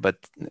words here, but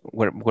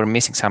we're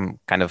missing some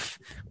kind of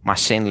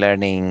machine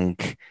learning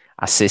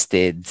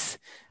assisted,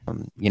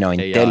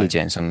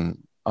 intelligence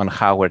on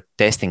how we're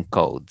testing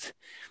code,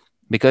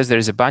 because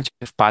there's a bunch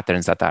of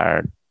patterns that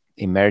are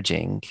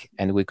emerging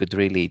and we could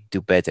really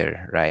do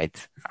better,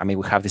 right? I mean,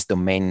 we have this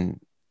domain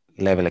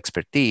level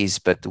expertise,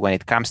 but when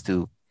it comes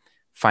to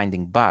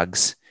finding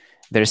bugs,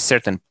 there's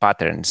certain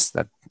patterns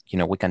that,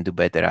 we can do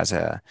better as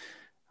a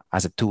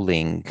as a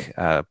tooling,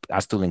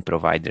 as tooling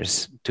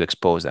providers to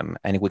expose them.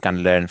 And we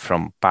can learn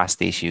from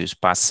past issues,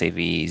 past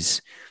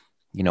CVs,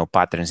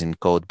 patterns in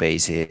code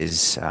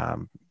bases,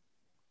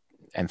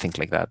 and things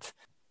like that.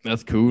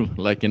 That's cool.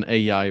 Like an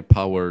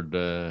AI-powered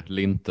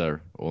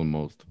linter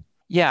almost.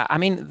 Yeah, I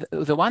mean,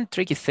 the one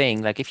tricky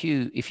thing, like if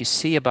you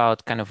see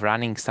about kind of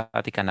running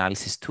static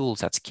analysis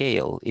tools at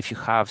scale, if you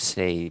have,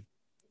 say,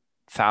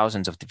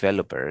 thousands of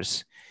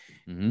developers,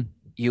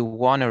 you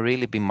want to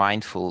really be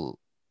mindful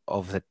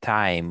of the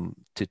time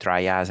to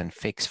triage and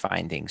fix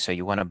findings. So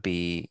you want to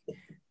be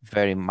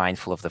very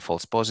mindful of the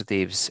false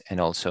positives and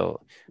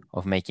also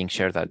of making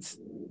sure that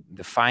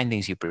the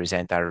findings you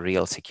present are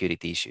real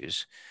security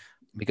issues.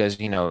 Because,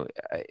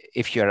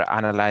 if you're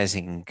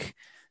analyzing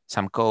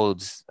some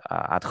codes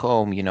at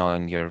home,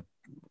 and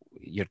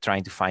you're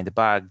trying to find a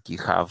bug, you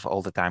have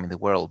all the time in the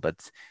world.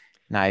 But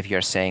now if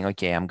you're saying,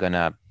 okay, I'm going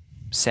to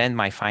send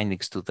my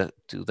findings to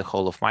the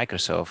whole of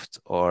Microsoft,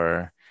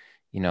 or,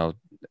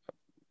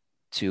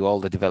 to all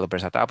the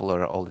developers at Apple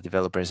or all the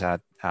developers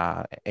at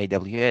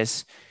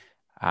AWS,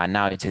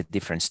 now it's a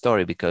different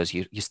story, because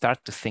you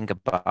start to think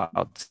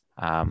about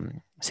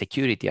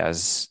security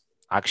as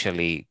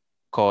actually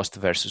cost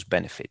versus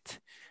benefit.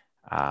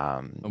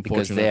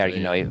 Because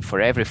there,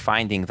 for every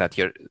finding that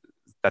your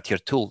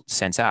tool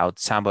sends out,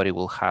 somebody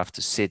will have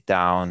to sit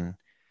down,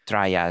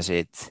 triage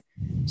it,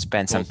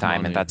 spend some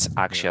time, and that's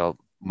actual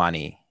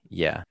money.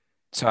 Yeah.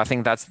 So I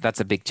think that's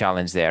a big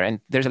challenge there,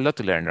 and there's a lot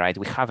to learn, right?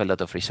 We have a lot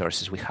of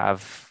resources.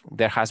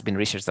 There has been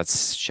research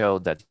that's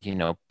showed that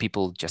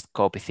people just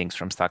copy things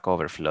from Stack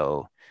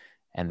Overflow,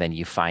 and then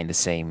you find the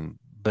same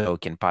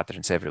broken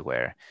patterns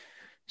everywhere.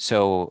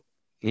 So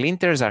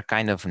linters are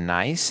kind of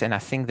nice, and I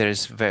think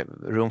there's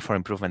room for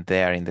improvement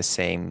there in the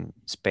same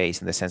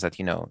space, in the sense that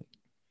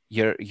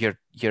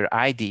your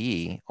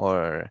IDE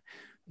or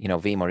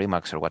Vim or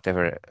Emacs or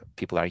whatever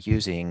people are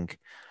using,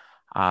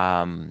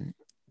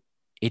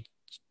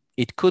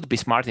 it could be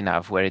smart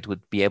enough where it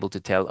would be able to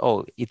tell,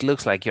 oh, it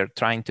looks like you're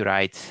trying to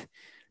write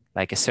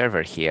like a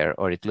server here,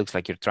 or it looks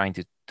like you're trying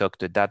to talk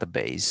to a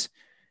database.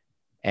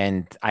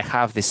 And I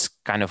have this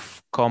kind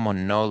of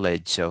common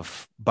knowledge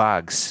of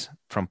bugs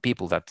from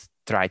people that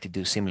try to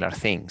do similar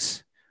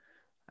things.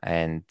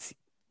 And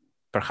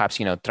perhaps,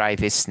 try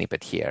this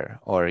snippet here,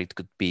 or it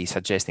could be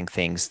suggesting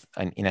things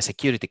in a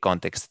security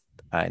context,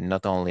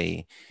 not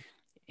only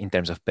in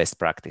terms of best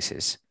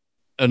practices.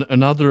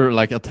 Another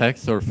like attack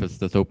surface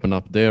that's open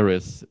up there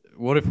is,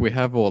 what if we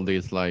have all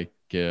these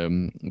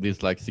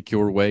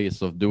secure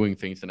ways of doing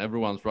things, and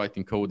everyone's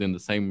writing code in the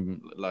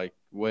same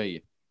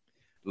way?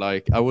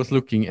 Like I was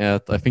looking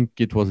at, I think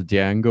it was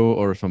Django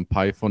or some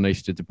Python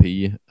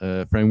HTTP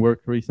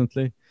framework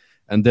recently,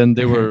 and then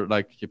they were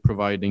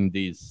providing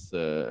these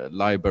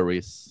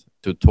libraries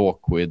to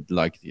talk with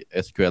like the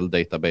SQL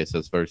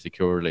databases very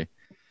securely,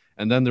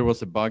 and then there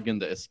was a bug in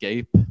the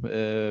escape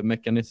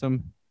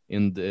mechanism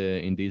in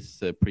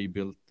these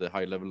pre-built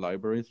high-level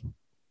libraries.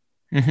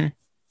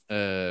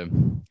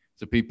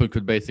 So people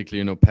could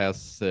basically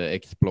pass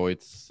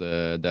exploits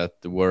that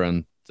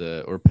weren't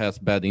or pass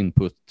bad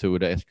input to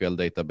the SQL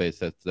database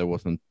that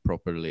wasn't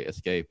properly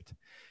escaped,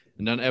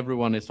 and then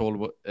everyone is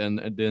and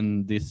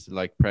then this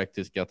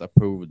practice got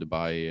approved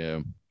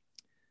by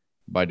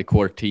the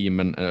core team,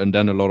 and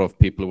then a lot of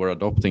people were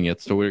adopting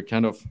it. So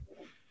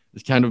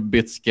it's kind of a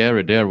bit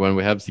scary there when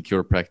we have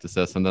secure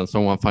practices and then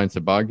someone finds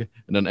a bug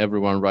and then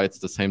everyone writes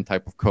the same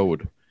type of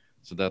code.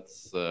 So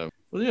that's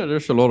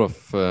there's a lot of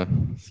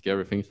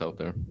scary things out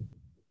there.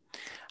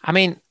 I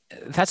mean,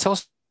 that's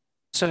also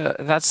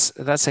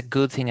that's a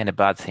good thing and a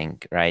bad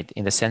thing, right?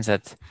 In the sense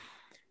that,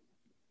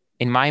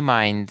 in my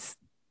mind,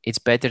 it's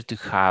better to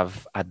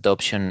have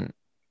adoption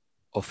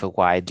of a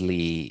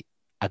widely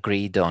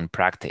agreed on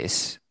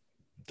practice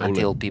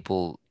until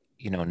people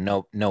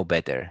know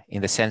better.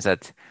 In the sense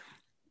that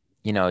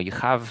you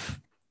have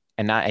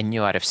a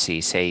new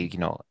RFC, say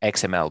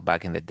XML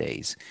back in the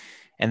days,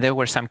 and there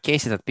were some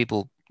cases that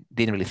people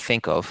didn't really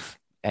think of,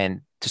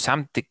 and to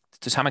some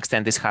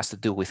extent this has to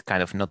do with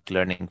kind of not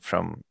learning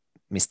from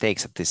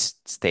mistakes at this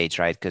stage,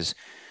 right? Because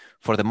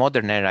for the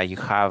modern era, you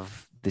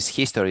have this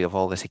history of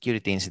all the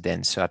security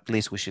incidents, so at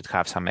least we should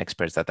have some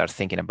experts that are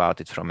thinking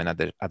about it from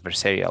another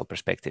adversarial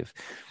perspective.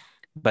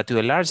 But to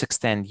a large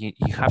extent, you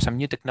have some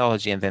new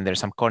technology, and then there's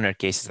some corner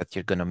cases that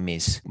you're going to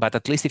miss. But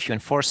at least if you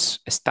enforce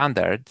a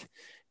standard,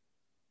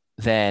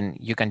 then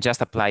you can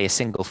just apply a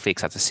single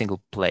fix at a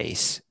single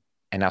place,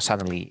 and now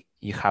suddenly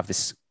you have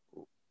this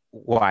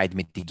wide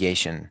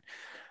mitigation.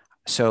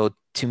 So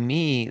to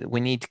me, we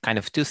need kind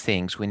of two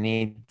things. We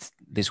need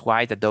this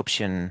wide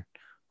adoption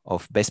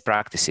of best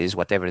practices,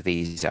 whatever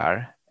these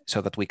are,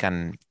 so that we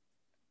can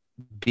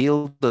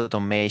build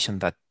automation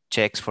that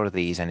checks for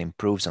these and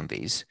improves on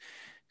these,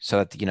 so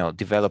that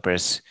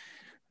developers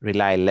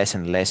rely less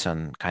and less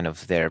on kind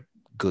of their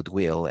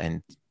goodwill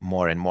and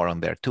more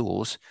on their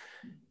tools.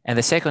 And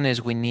the second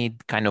is we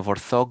need kind of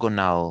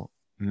orthogonal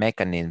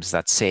mechanisms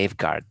that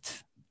safeguard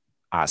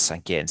us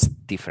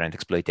against different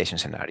exploitation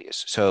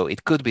scenarios. So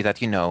it could be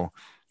that you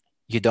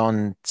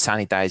don't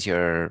sanitize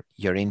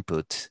your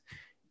input,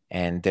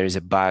 and there is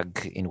a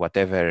bug in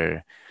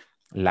whatever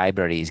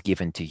library is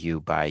given to you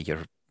by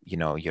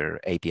your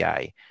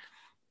API.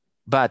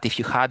 But if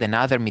you had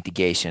another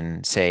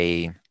mitigation,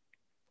 say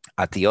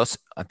at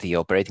the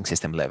operating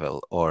system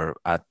level, or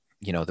at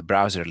the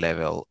browser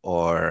level,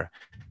 or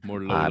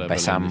More low level by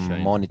some in the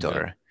chain.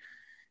 monitor.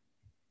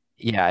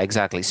 Yeah,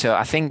 exactly. So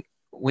I think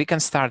we can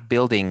start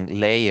building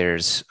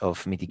layers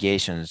of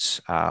mitigations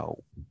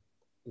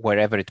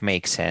wherever it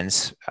makes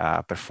sense,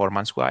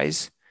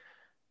 performance-wise,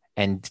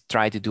 and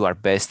try to do our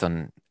best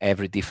on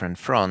every different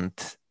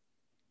front,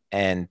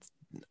 and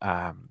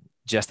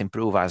just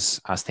improve as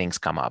things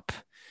come up.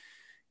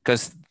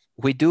 Because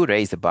we do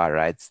raise the bar,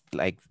 right?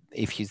 Like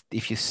if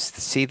you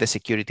see the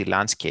security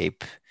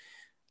landscape,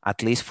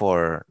 at least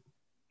for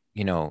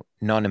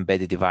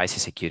non-embedded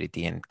devices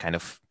security and kind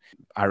of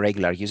our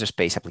regular user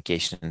space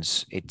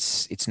applications,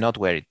 it's not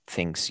where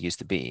things used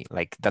to be.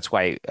 Like that's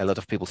why a lot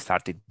of people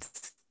started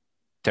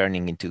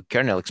turning into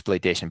kernel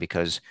exploitation,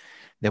 because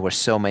there were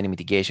so many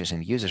mitigations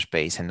in user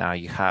space, and now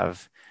you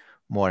have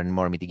more and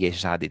more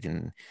mitigations added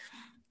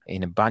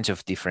in a bunch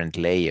of different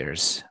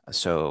layers.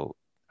 So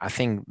I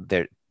think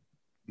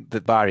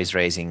the bar is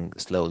raising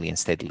slowly and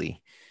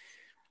steadily.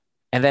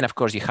 And then, of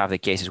course, you have the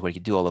cases where you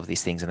do all of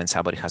these things, and then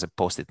somebody has a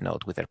Post-it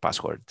note with their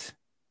password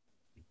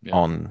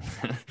on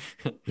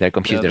their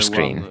computer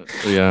screen.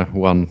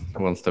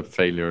 One step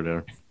failure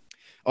there.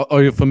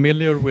 Are you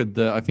familiar with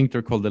I think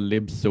they're called the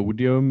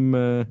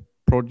libsodium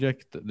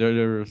project?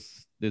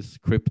 There's this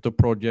crypto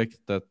project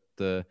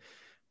that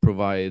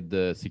provide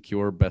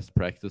secure best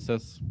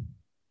practices.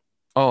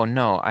 Oh,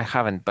 no, I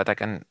haven't, but I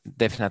can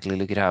definitely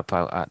look it up.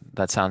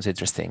 That sounds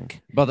interesting.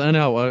 But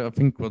anyhow, I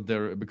think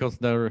because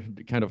they're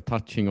kind of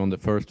touching on the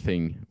first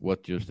thing,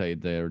 what you say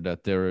there,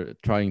 that they're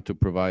trying to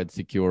provide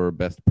secure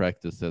best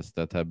practices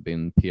that have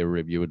been peer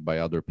reviewed by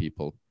other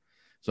people.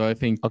 So I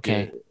think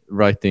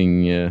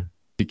writing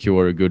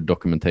secure, good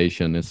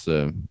documentation is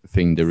a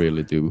thing they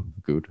really do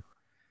good.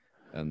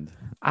 And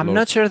I'm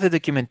not sure the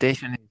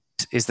documentation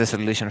is the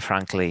solution,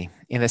 frankly,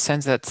 in the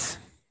sense that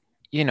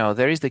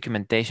there is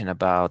documentation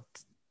about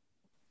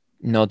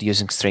not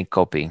using string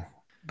copy,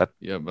 but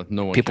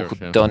no one people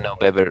who don't know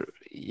better.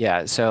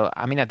 Yeah. So,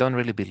 I mean, I don't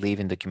really believe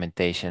in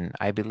documentation.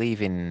 I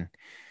believe in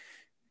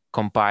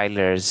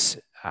compilers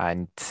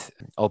and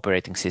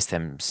operating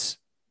systems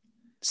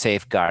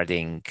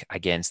safeguarding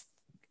against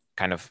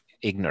kind of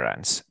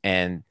ignorance.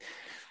 And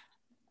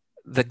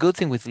the good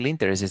thing with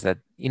linters is that,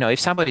 if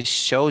somebody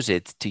shows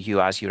it to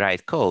you as you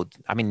write code,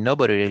 I mean,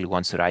 nobody really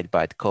wants to write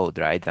bad code,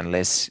 right?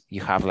 Unless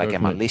you have like a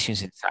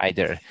malicious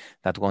insider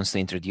that wants to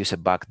introduce a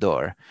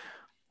backdoor.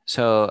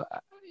 So,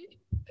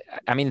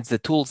 I mean, it's the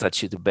tools that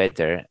should do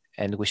better,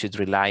 and we should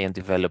rely on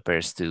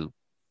developers to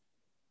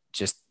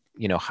just,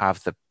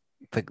 have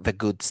the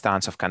good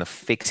stance of kind of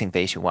fixing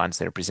the issue once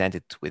they're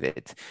presented with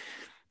it.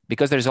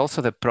 Because there's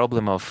also the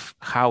problem of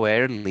how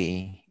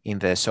early in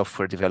the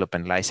software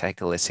development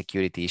lifecycle a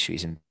security issue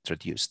is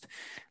introduced.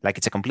 Like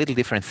it's a completely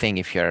different thing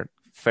if you're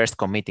first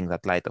committing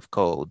that line of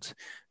code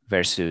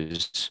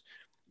versus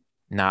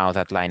now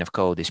that line of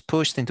code is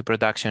pushed into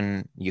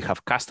production, you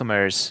have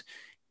customers,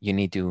 you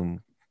need to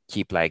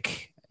keep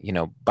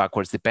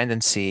backwards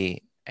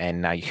dependency,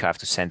 and now you have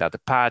to send out a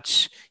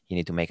patch, you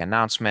need to make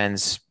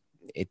announcements.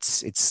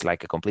 It's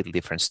like a completely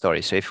different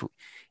story. So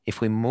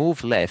if we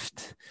move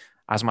left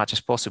as much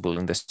as possible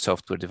in the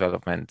software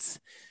development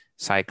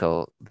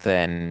cycle,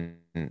 then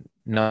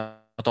not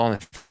only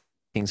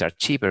things are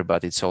cheaper,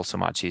 but it's also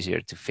much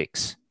easier to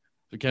fix.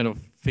 The kind of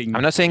thing.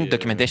 I'm not saying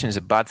documentation is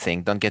a bad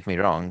thing. Don't get me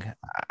wrong.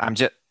 I'm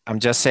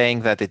just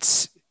saying that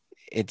it's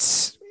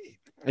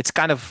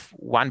kind of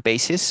one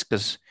basis,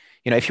 because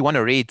if you want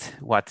to read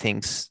what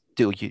things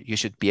do, you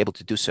should be able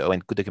to do so,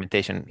 and good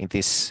documentation in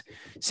this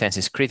sense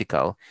is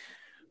critical,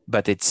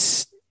 but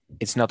it's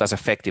not as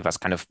effective as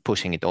kind of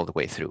pushing it all the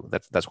way through.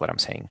 That's what I'm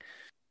saying.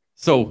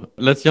 So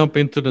let's jump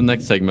into the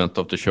next segment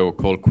of the show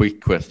called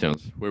Quick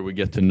Questions, where we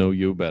get to know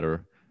you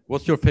better.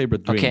 What's your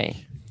favorite drink?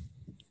 Okay.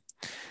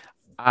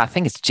 I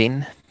think it's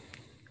gin.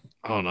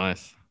 Oh,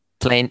 nice.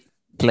 Plain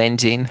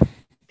gin.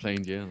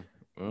 Plain gin.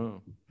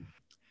 Oh.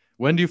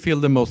 When do you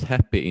feel the most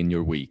happy in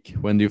your week?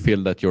 When do you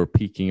feel that you're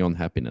peaking on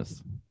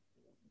happiness?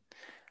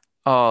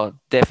 Oh,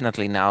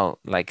 definitely now,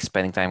 like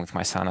spending time with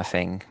my son, I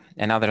think.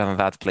 And other than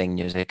that, playing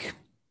music.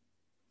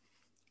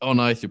 Oh,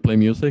 nice. You play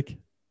music?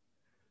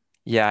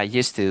 Yeah, I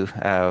used to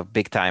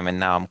big time, and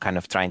now I'm kind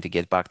of trying to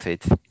get back to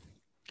it.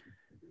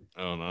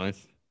 Oh,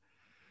 nice.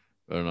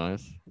 Very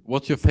nice.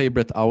 What's your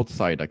favorite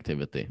outside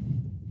activity?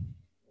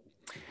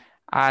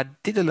 I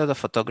did a lot of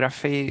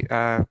photography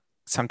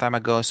some time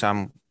ago, so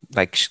I'm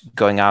like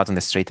going out on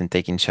the street and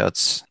taking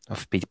shots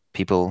of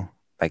people,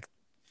 like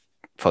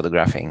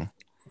photographing.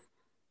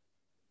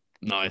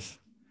 Nice.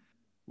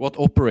 What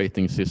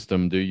operating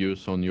system do you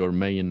use on your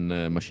main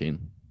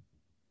machine?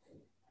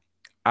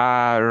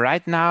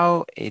 Right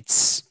now,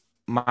 it's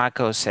Mac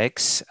OS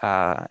X,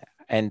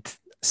 and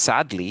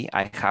sadly,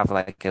 I have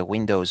like a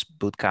Windows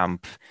Boot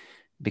Camp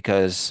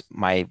because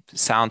my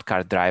sound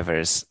card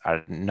drivers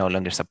are no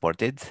longer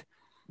supported.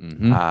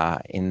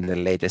 in the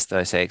latest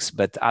OS X.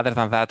 But other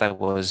than that, I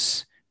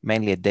was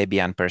mainly a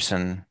Debian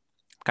person,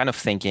 kind of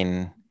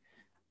thinking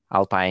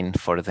Alpine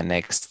for the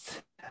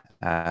next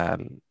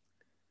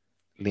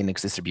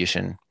Linux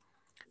distribution.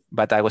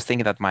 But I was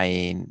thinking that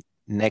my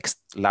next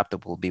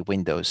laptop will be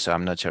Windows, so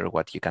I'm not sure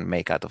what you can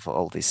make out of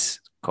all this,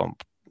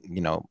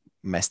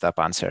 messed up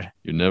answer.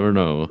 You never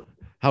know.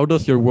 How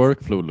does your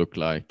workflow look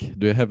like?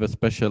 Do you have a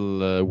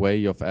special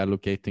way of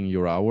allocating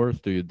your hours?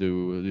 Do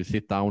you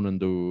sit down and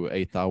do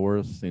 8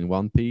 hours in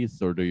one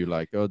piece, or do you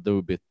do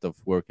a bit of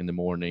work in the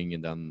morning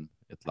and then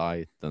at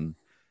night? And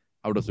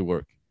how does it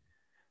work?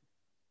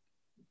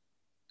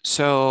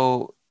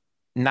 So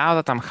now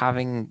that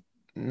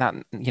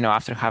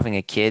after having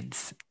a kid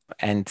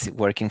and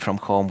working from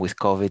home with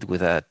COVID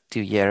with a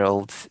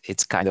 2-year-old,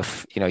 it's kind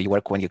of, you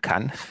work when you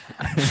can.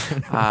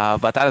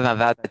 But other than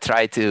that, I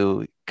try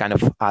to kind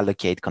of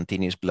allocate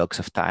continuous blocks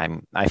of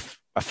time. I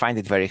find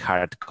it very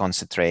hard to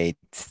concentrate.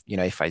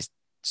 If I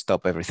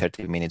stop every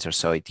 30 minutes or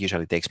so, it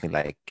usually takes me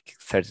like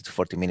 30 to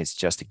 40 minutes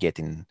just to get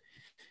in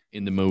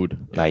the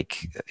mood,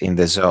 like in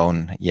the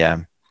zone.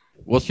 Yeah.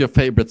 What's your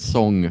favorite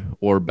song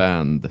or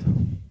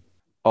band?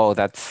 Oh,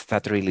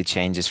 that really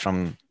changes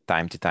from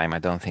time to time. I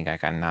don't think I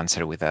can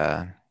answer with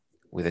a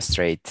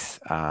straight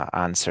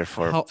answer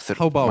for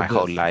how about my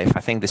whole life. I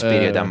think this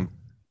period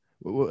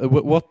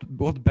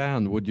what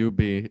band would you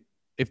be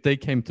if they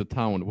came to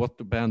town?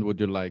 What band would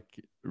you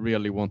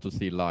really want to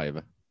see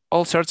live?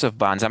 All sorts of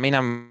bands. I mean,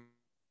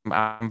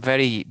 I'm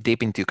very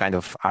deep into kind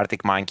of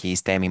Arctic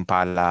Monkeys, Tame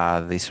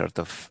Impala, this sort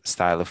of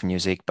style of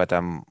music, but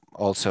I'm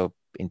also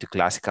into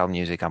classical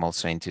music. I'm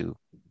also into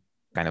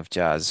kind of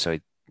jazz. So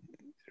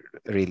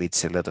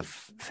it's a lot of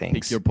things.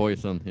 Pick your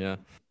poison, yeah.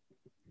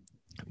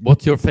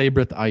 What's your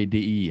favorite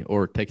IDE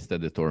or text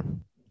editor?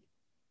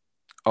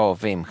 Oh,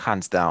 Vim,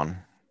 hands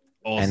down.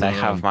 Awesome. And I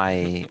have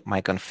my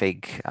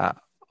config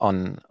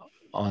on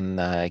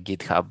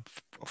GitHub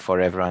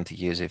for everyone to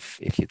use if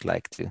you'd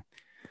like to.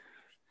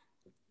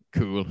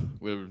 Cool.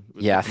 We'll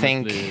I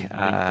think link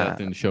that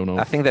in the show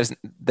notes. I think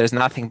there's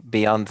nothing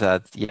beyond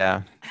that.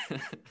 Yeah.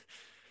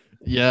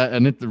 Yeah,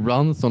 and it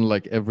runs on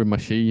every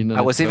machine. I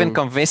was even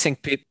convincing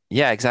people.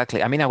 Yeah,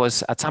 exactly. I mean,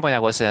 at some point I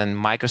was in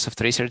Microsoft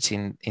Research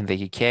in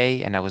the UK,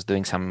 and I was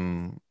doing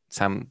some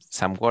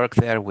work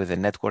there with a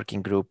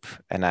networking group,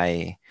 and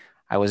I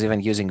was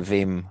even using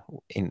Vim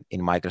in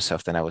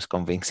Microsoft, and I was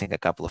convincing a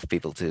couple of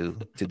people to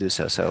do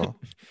so. So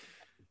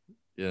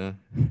yeah,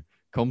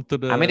 come to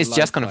the. I mean, it's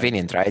just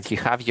convenient, right? You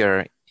have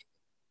your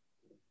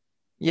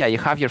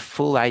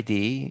full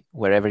ID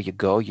wherever you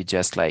go. You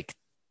just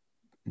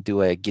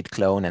do a git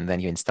clone and then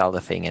you install the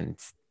thing and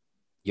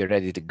you're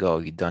ready to go.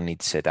 You don't need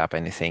to set up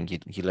anything.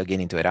 You log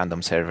into a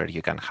random server.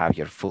 You can have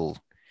your full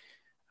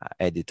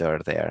editor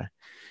there.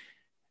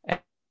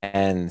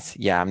 And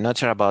yeah, I'm not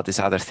sure about this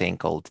other thing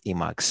called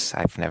Emacs.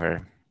 I've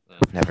never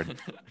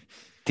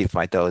dipped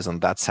my toes on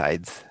that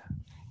side.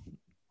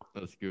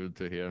 That's good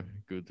to hear.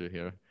 Good to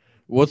hear.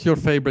 What's your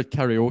favorite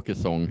karaoke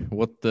song?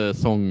 What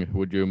song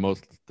would you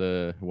most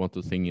want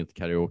to sing at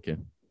karaoke?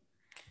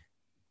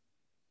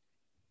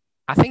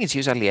 I think it's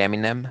usually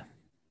Eminem,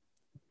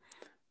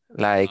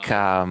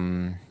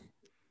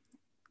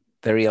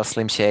 the Real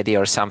Slim Shady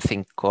or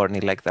something corny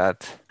like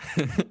that.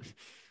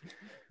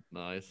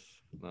 Nice.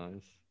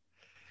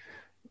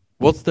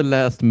 What's the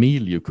last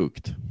meal you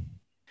cooked?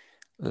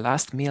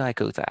 Last meal I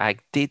cooked, I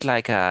did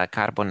a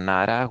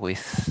carbonara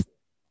with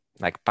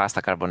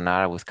pasta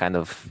carbonara with kind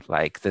of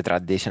the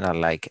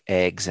traditional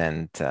eggs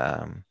and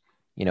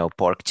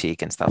pork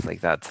cheek and stuff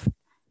like that.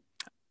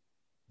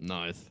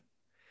 Nice.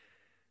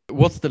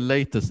 What's the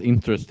latest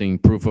interesting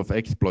proof of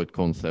exploit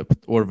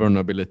concept or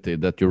vulnerability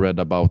that you read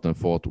about and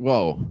thought,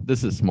 wow,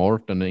 this is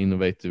smart and an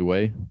innovative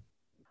way?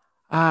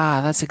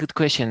 That's a good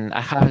question. I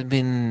haven't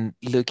been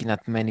looking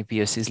at many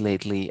POCs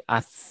lately.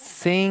 I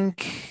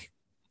think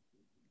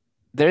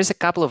there is a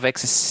couple of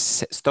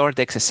stored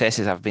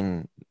XSSs I've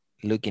been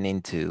looking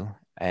into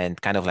and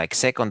kind of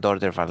second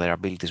order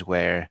vulnerabilities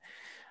where,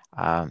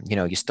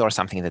 you store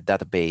something in the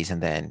database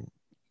and then,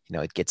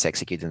 it gets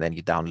executed and then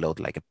you download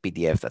a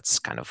PDF that's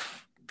kind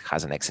of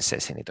has an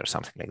XSS in it or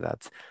something like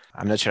that.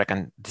 I'm not sure I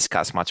can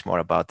discuss much more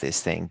about this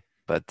thing,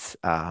 but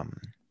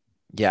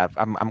yeah,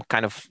 I'm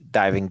kind of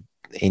diving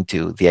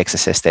into the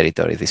XSS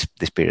territory this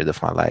period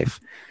of my life.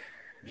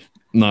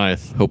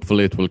 Nice.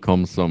 Hopefully it will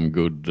come some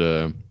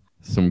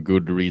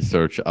good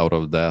research out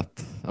of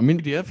that. I mean,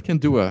 PDF can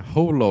do a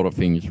whole lot of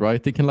things,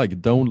 right? They can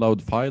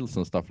download files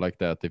and stuff like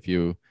that. They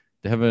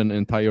have an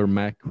entire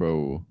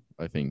macro,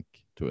 I think,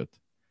 to it.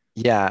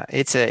 Yeah,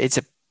 it's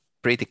a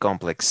pretty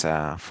complex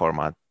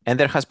format. And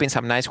there has been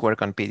some nice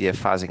work on PDF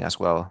fuzzing as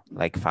well,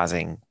 like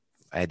fuzzing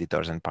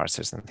editors and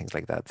parsers and things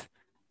like that.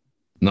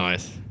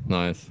 Nice.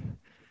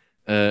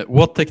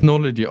 What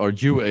technology are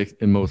you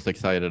most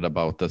excited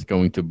about that's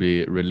going to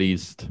be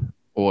released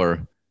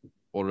or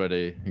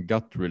already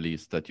got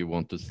released that you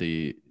want to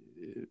see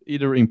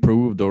either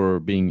improved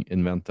or being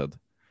invented?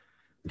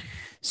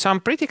 So I'm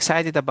pretty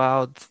excited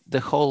about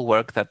the whole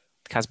work that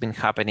has been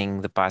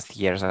happening the past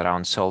years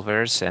around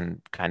solvers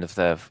and kind of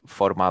the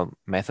formal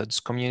methods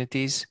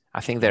communities.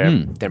 I think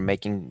they're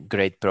making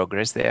great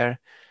progress there.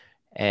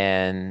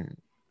 And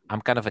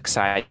I'm kind of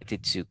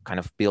excited to kind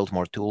of build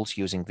more tools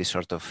using this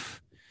sort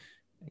of,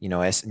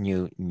 as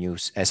new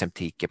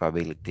SMT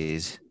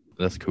capabilities.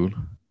 That's cool.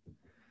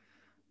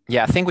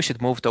 Yeah, I think we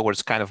should move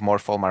towards kind of more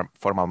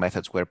formal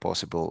methods where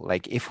possible.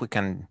 Like if we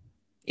can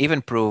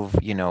even prove,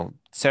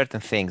 certain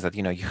things that,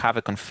 you have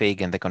a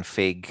config and the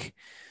config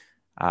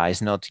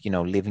is not,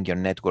 leaving your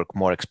network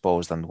more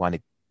exposed than when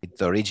it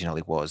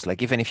originally was.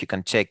 Like even if you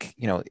can check,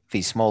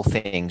 these small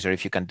things, or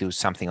if you can do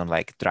something on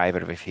like driver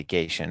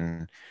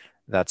verification,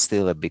 that's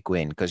still a big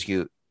win because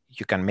you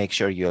can make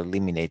sure you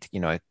eliminate,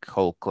 a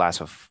whole class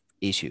of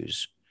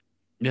issues.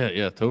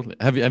 Yeah, totally.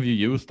 Have you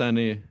used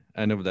any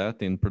of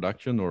that in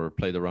production or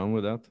played around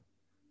with that?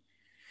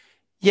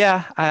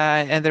 Yeah,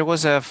 and there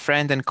was a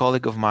friend and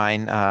colleague of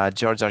mine,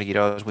 George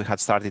Argyros. We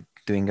had started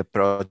doing a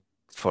project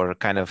for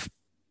kind of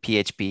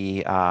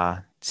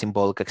PHP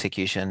symbolic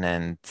execution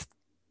and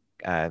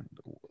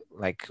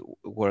like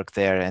work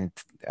there. And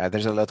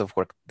there's a lot of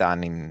work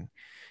done in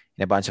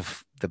a bunch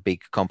of the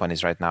big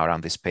companies right now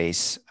around this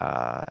space,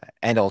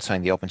 and also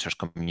in the open source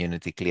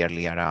community,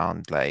 clearly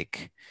around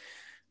like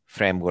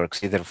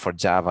frameworks, either for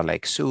Java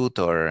like Suit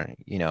or,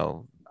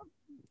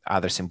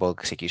 other symbolic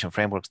execution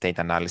frameworks, data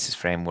analysis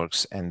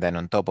frameworks. And then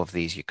on top of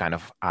these, you kind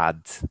of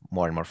add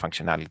more and more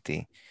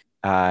functionality.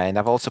 And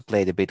I've also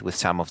played a bit with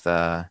some of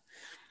the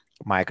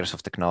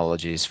Microsoft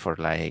technologies for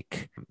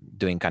like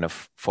doing kind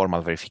of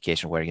formal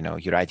verification where,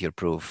 you write your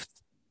proof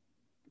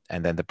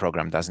and then the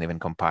program doesn't even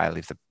compile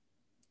if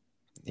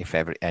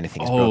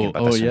anything is broken.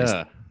 But as soon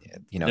as,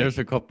 there's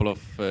a couple of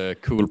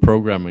cool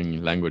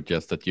programming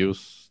languages that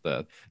use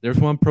that. There's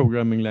one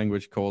programming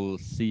language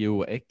called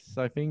CUX,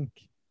 I think,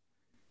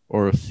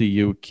 or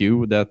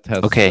CUQ that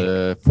has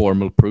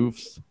formal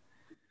proofs.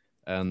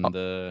 And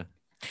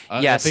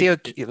I think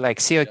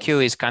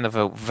CUQ is kind of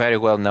a very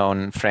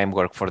well-known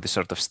framework for this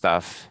sort of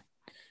stuff.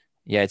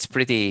 Yeah, it's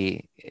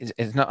pretty.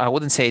 It's not. I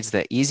wouldn't say it's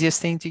the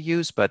easiest thing to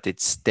use, but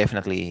it's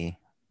definitely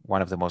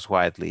one of the most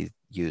widely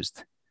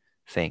used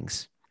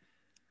things.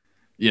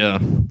 Yeah,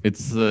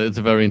 it's a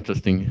very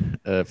interesting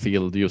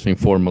field using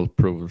formal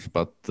proofs,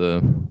 but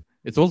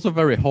it's also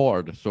very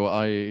hard. So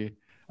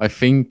I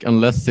think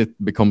unless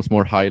it becomes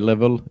more high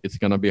level, it's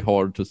gonna be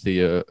hard to see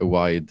a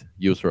wide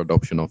user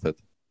adoption of it.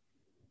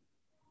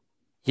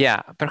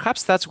 Yeah,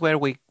 perhaps that's where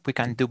we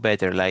can do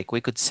better. Like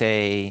we could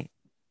say,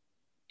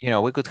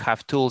 we could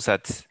have tools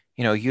that,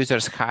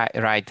 users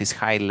write this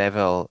high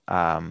level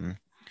kind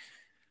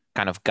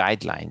of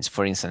guidelines.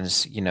 For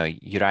instance,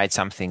 you write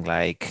something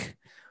like,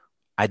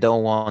 I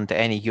don't want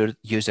any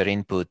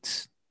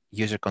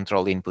user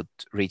control input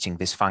reaching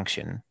this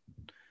function.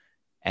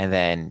 And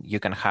then you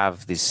can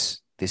have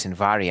this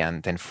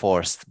invariant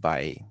enforced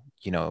by,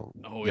 your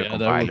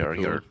compiler,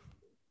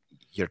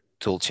 your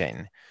tool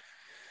chain.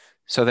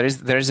 So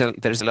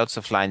there's lots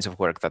of lines of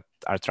work that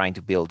are trying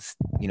to build,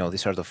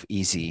 this sort of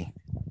easy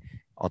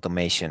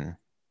automation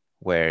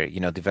where,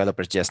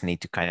 developers just need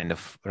to kind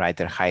of write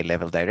their high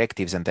level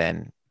directives and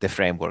then the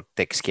framework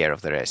takes care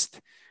of the rest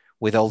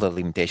with all the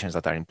limitations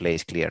that are in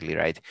place clearly,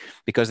 right?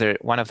 Because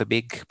one of the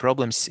big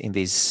problems in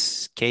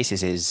these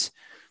cases is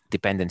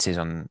dependencies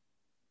on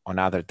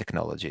other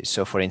technologies.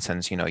 So for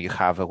instance, you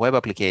have a web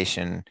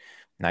application,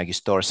 now you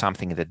store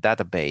something in the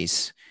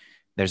database,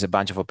 there's a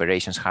bunch of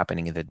operations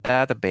happening in the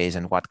database,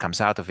 and what comes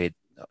out of it,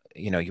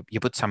 you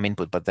put some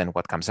input, but then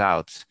what comes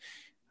out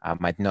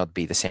might not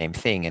be the same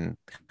thing. And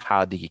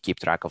how do you keep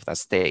track of that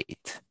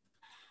state?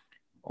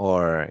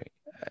 Or,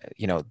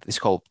 this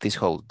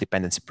whole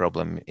dependency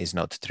problem is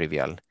not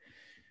trivial.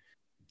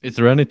 Is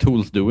there any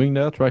tools doing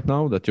that right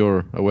now that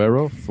you're aware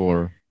of,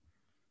 or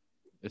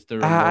is there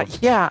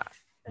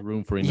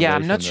room for innovation? Yeah,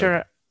 I'm not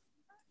sure.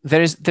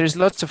 There's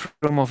lots of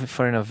room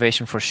for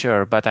innovation for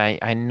sure, but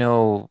I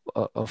know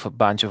of a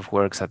bunch of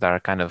works that are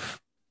kind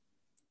of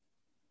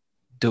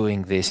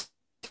doing this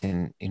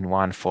in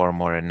one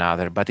form or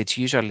another, but it's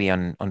usually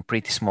on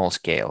pretty small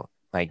scale.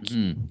 Like,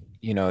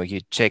 you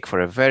check for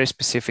a very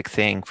specific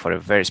thing, for a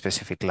very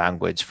specific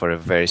language, for a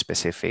very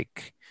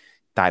specific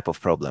type of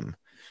problem.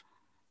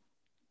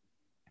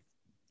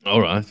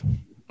 All right.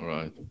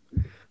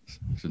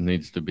 So it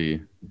needs to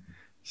be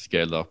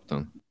scaled up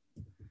then.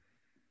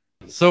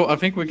 So I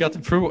think we got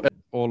through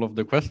all of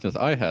the questions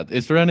I had.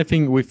 Is there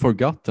anything we've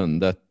forgotten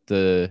that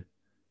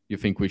you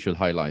think we should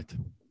highlight?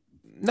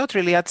 Not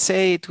really. I'd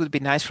say it would be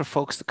nice for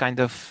folks to kind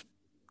of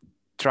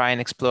try and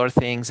explore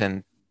things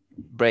and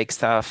break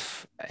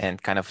stuff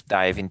and kind of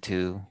dive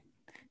into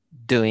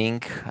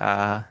doing.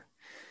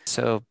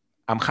 So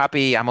I'm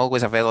happy. I'm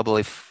always available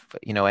if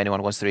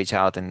anyone wants to reach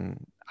out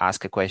and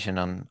ask a question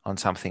on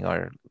something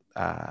or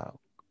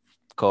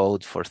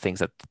code for things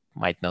that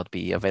might not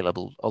be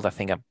available. All that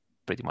thing I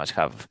pretty much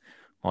have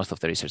most of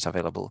the research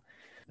available.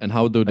 And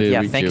how do they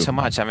reach you? Thank you so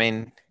much. I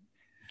mean,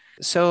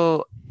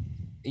 so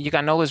you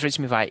can always reach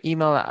me via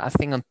email. I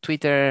think on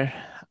Twitter,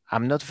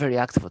 I'm not very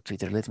active on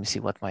Twitter. Let me see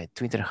what my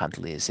Twitter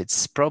handle is.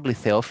 It's probably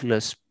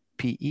Theophilus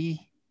PE.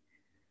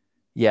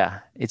 Yeah,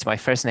 it's my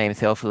first name,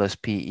 Theophilus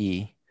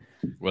PE.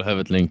 We'll have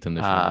it linked in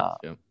the show notes.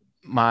 Yeah.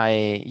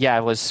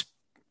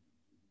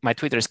 My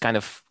Twitter is kind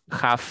of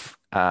half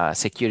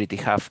security,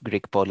 half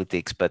Greek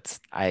politics, but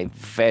I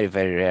very,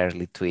 very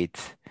rarely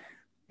tweet.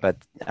 But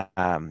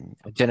I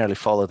generally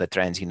follow the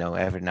trends,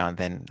 every now and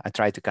then. I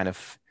try to kind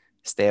of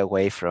stay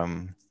away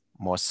from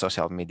most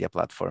social media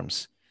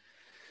platforms.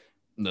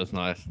 That's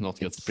nice. Not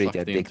get It's pretty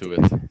sucked addictive.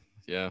 into it.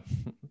 Yeah.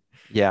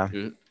 Yeah.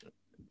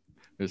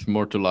 There's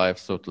more to life,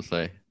 so to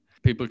say.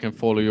 People can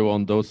follow you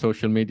on those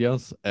social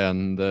medias.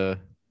 And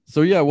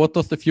so, yeah, what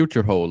does the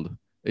future hold?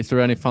 Is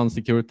there any fun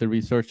security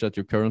research that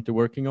you're currently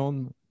working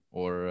on?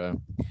 Or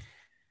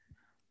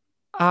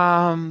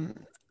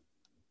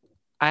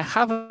I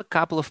have a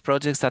couple of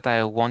projects that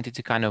I wanted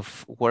to kind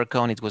of work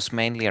on. It was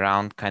mainly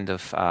around kind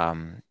of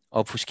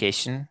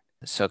obfuscation.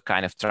 So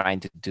kind of trying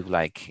to do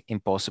like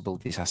impossible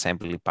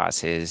disassembly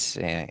passes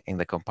in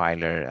the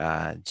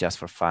compiler just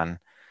for fun.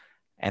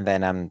 And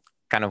then I'm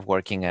kind of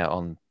working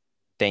on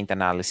taint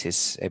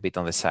analysis a bit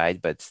on the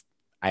side, but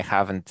I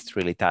haven't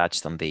really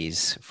touched on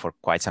these for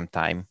quite some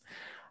time.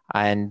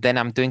 And then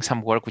I'm doing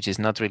some work which is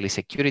not really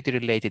security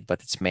related,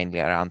 but it's mainly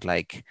around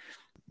like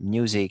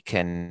music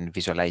and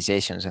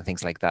visualizations and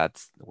things like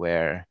that,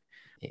 where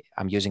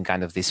I'm using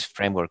kind of this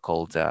framework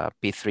called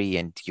P3,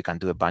 and you can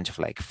do a bunch of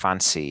like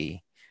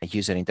fancy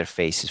user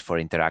interfaces for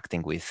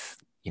interacting with,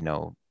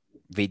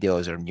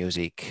 videos or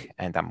music.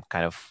 And I'm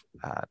kind of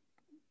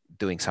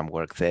doing some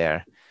work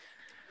there.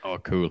 Oh,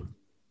 cool.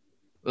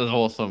 That's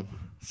awesome.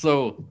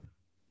 So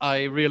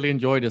I really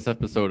enjoyed this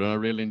episode, and I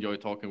really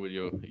enjoyed talking with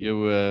you.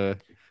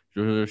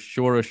 You're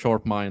sure a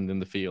sharp mind in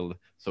the field,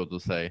 so to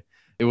say.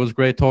 It was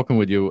great talking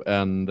with you,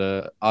 and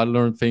I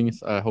learned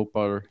things. I hope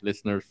our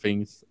listeners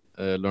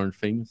learned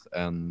things.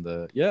 And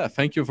yeah,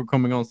 thank you for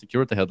coming on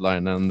Security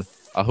Headline, and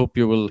I hope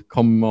you will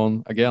come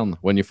on again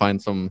when you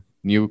find some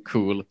new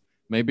cool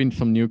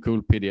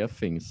PDF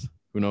things.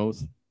 Who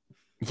knows?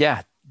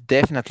 Yeah,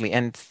 definitely.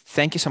 And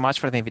thank you so much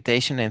for the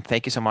invitation, and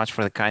thank you so much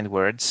for the kind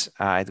words.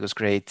 It was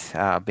great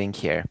being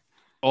here.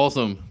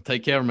 Awesome.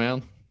 Take care,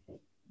 man.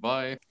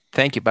 Bye.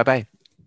 Thank you. Bye-bye.